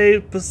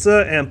holotapes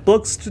and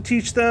books to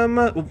teach them,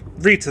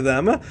 read to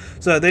them,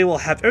 so that they will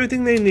have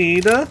everything they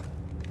need for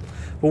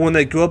when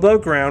they go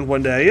above ground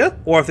one day,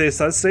 or if they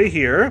decide to stay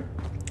here.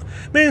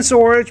 Main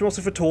storage,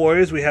 mostly for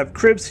toys. We have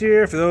cribs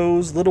here for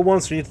those little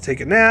ones who need to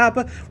take a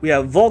nap. We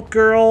have Vault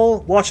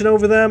Girl watching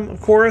over them, of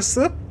course.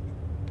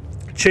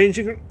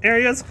 Changing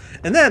areas.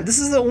 And then, this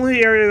is the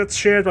only area that's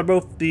shared by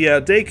both the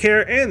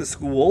daycare and the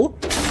school,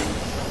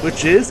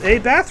 which is a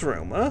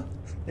bathroom.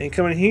 And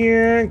come in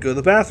here, go to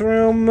the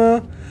bathroom.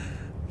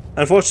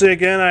 Unfortunately,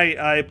 again,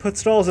 I put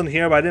stalls in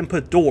here, but I didn't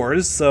put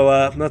doors,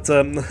 so that's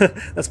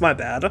that's my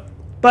bad.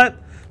 But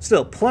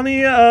still,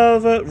 plenty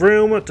of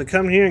room to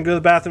come here and go to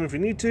the bathroom if you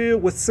need to,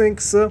 with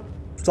sinks.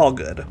 It's all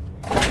good.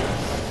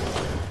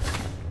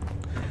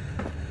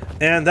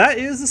 And that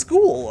is the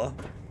school.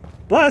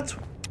 But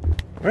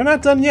we're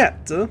not done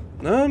yet.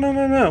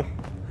 No.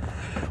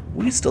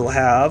 We still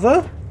have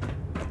a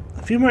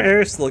few more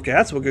areas to look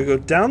at, so we're going to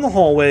go down the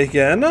hallway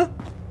again.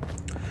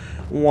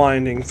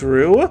 Winding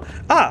through.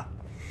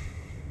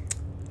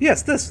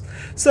 Yes, this.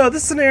 So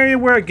this is an area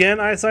where, again,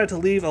 I decided to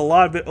leave a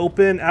lot of it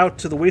open out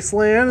to the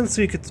wasteland, and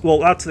so you could,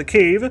 well, out to the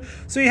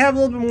cave, so you have a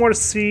little bit more to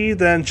see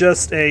than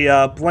just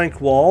a blank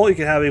wall. You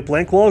can have a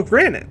blank wall of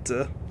granite.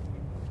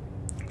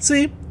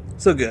 See?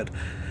 So good.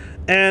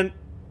 And,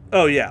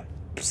 oh yeah.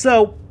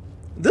 So,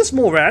 this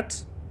mole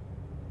rat,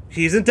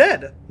 he isn't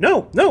dead.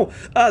 No.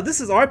 This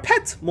is our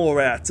pet mole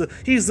rat.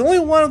 He's the only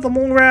one of the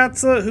mole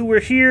rats who were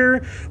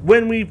here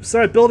when we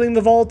started building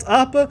the vault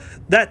up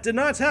that did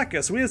not attack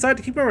us. We decided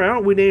to keep him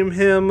around. We named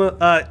him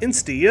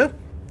Insty,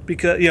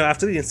 because, you know,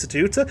 after the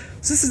Institute. So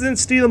this is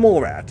Insty the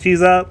mole rat.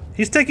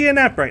 He's taking a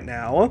nap right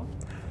now.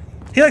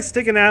 He likes to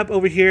take a nap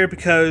over here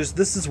because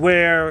this is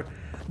where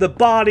the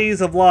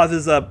bodies of a lot of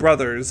his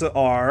brothers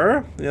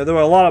are. You know, there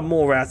were a lot of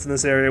mole rats in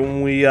this area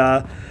when we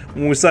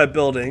started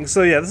building.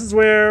 So yeah, this is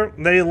where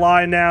they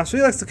lie now. So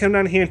he likes to come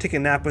down here and take a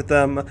nap with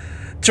them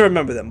to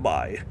remember them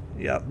by.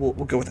 Yeah, we'll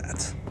go with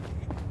that.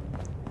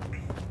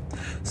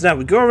 So now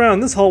we go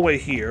around this hallway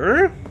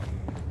here.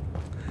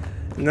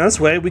 And this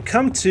way we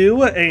come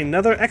to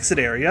another exit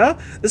area.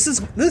 This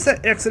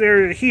exit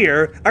area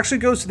here actually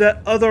goes to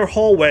that other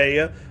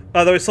hallway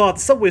that we saw at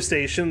the subway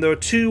station. There are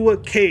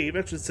two cave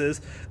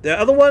entrances. The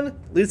other one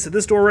leads to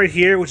this door right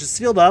here, which is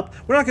sealed up.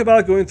 We're not going to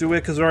bother going through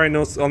it because we already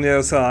know it's on the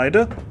other side.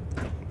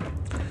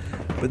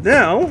 But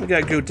now, we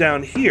gotta go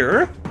down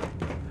here,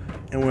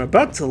 and we're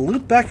about to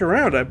loop back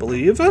around, I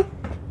believe.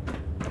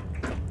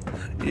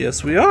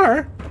 Yes, we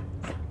are.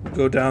 We'll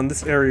go down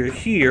this area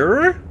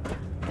here.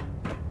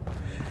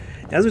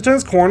 As we turn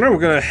this corner, we're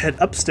gonna head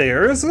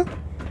upstairs.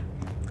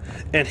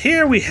 And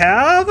here we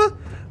have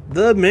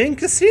the main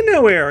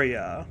casino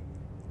area.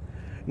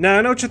 Now,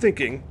 I know what you're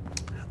thinking.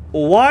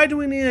 Why do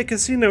we need a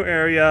casino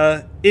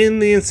area in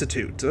the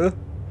Institute?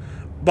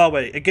 By the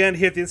way, again,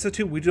 here at the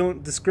Institute, we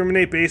don't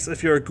discriminate based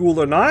if you're a ghoul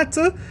or not.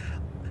 You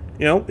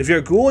know, if you're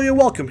a ghoul, you're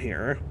welcome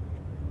here.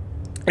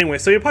 Anyway,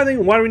 so you're probably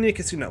thinking, why do we need a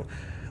casino?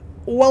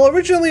 Well,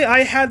 originally,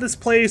 I had this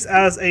place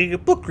as a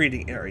book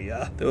reading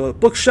area. There were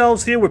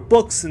bookshelves here with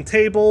books and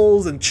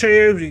tables and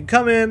chairs. You can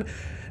come in,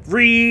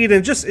 read,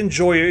 and just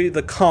enjoy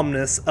the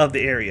calmness of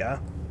the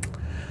area.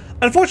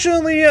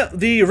 Unfortunately,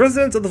 the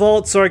residents of the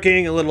vault started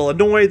getting a little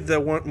annoyed that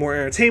there weren't more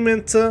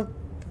entertainment.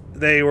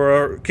 They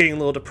were getting a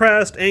little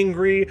depressed,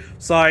 angry,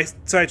 so I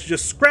decided to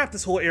just scrap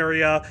this whole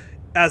area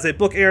as a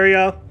book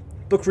area,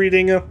 book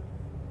reading, and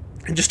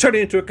just turn it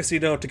into a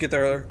casino to get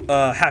their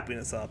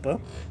happiness up.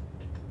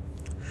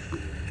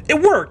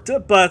 It worked,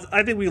 but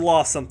I think we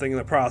lost something in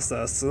the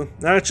process.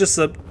 Now it's just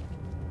a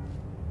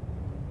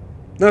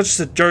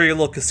dirty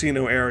little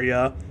casino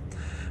area.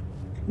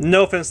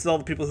 No offense to all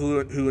the people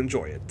who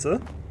enjoy it.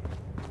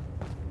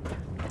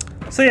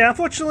 So yeah,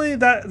 unfortunately,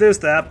 there's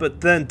that,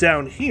 but then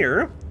down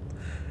here,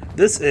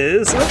 this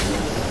is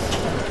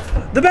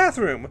the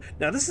bathroom.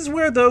 Now, this is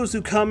where those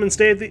who come and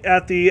stay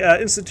at the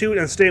Institute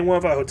and stay in one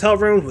of our hotel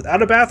rooms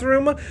without a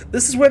bathroom,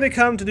 this is where they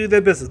come to do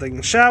their business. They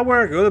can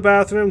shower, go to the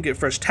bathroom, get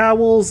fresh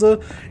towels, you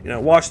know,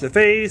 wash their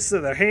face,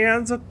 their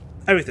hands,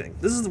 everything.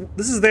 This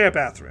is their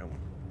bathroom.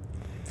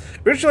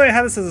 Originally, I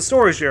had this as a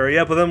storage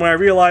area, but then when I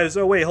realized,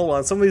 oh wait, hold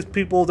on, some of these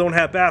people don't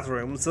have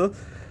bathrooms,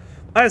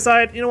 I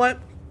decided, you know what?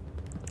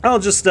 I'll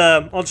just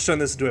turn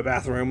this into a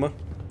bathroom,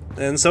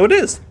 and so it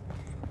is.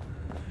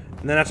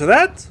 And then after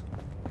that,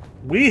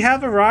 we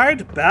have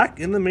arrived back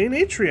in the main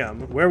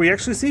atrium, where we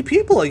actually see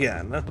people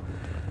again.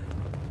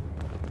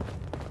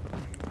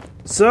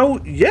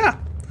 So, yeah.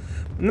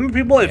 Remember,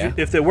 people,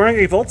 if they're wearing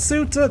a vault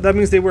suit, that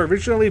means they were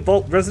originally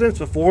vault residents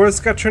before this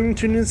got turned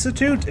into an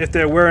institute. If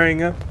they're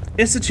wearing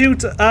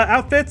institute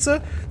outfits,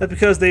 that's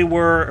because they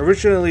were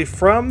originally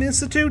from the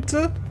institute.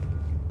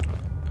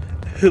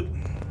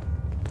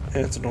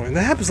 And it's annoying.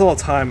 That happens all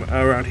the time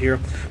around here.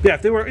 But yeah,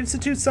 if they were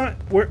institute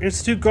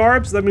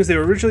garbs, that means they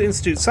were originally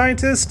institute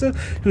scientists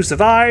who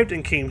survived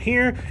and came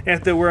here. And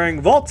if they're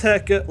wearing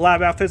Vault-Tec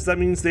lab outfits, that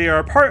means they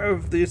are part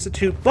of the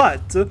institute,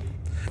 but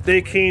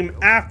they came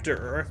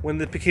after when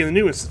they became the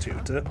new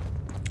institute.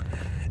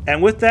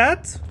 And with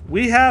that,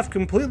 we have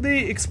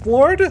completely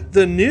explored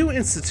the new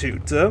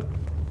institute.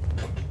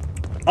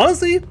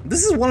 Honestly,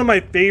 this is one of my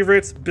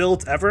favorite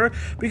builds ever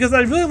because I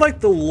really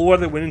like the lore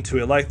that went into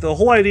it. Like the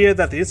whole idea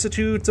that the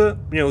Institute, you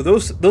know,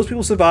 those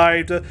people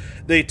survived,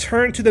 they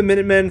turned to the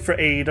Minutemen for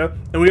aid,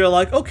 and we are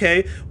like,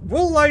 okay,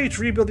 we'll allow you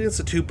to rebuild the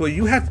Institute, but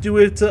you have to do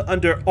it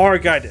under our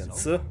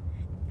guidance.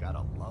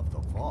 Gotta love the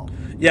vault.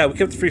 Yeah, we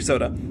kept the free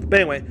soda. But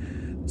anyway,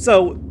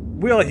 so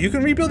we're like, you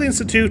can rebuild the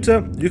Institute,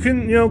 you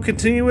can, you know,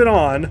 continue it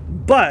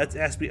on, but it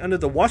has to be under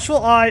the watchful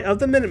eye of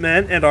the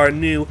Minutemen and our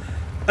new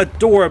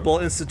adorable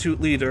Institute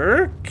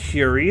leader,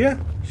 Curie.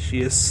 She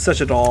is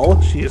such a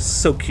doll. She is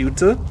so cute.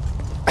 Do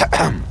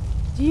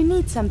you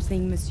need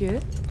something,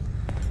 monsieur?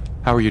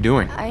 How are you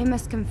doing? I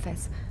must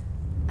confess,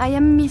 I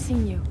am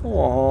missing you.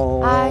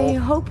 Aww. I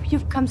hope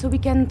you've come so we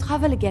can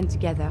travel again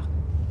together.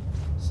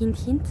 Hint,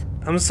 hint.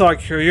 I'm sorry,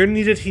 Curie. You're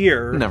needed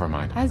here. Never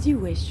mind. As you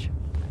wish.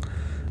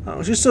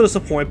 Oh, she's so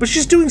disappointed, but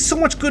she's doing so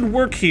much good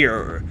work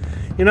here.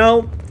 You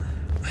know,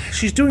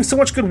 she's doing so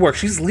much good work.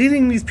 She's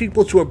leading these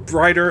people to a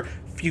brighter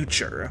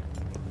future.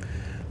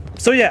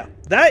 So yeah,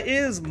 that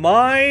is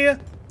my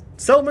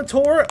settlement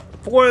tour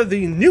for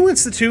the new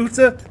institute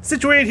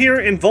situated here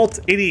in Vault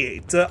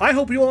 88. I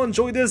hope you all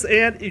enjoyed this,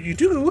 and if you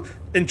do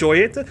enjoy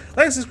it, like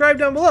and subscribe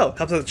down below.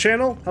 Helps out the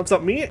channel, helps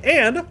out me,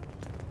 and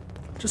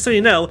just so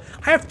you know,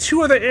 I have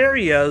 2 other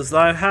areas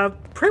that I have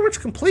pretty much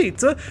complete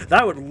that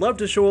I would love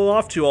to show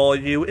off to all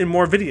of you in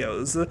more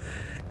videos.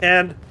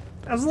 And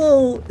as a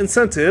little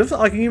incentive,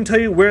 I can even tell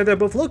you where they're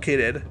both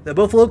located. They're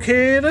both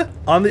located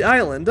on the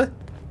island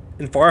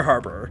in Far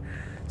Harbor.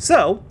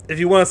 So, if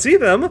you want to see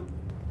them,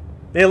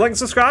 maybe like and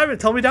subscribe and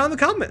tell me down in the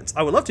comments.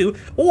 I would love to.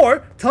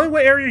 Or, tell me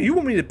what area you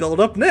want me to build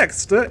up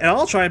next, and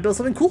I'll try and build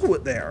something cool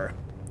with there.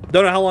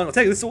 Don't know how long it'll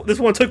take. This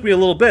one took me a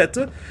little bit,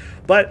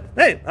 but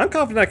hey, I'm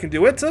confident I can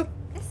do it.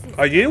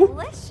 Are you?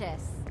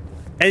 Delicious.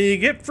 And you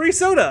get free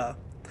soda.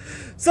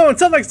 So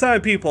until next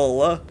time,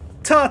 people,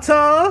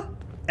 ta-ta,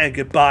 and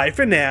goodbye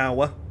for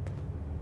now.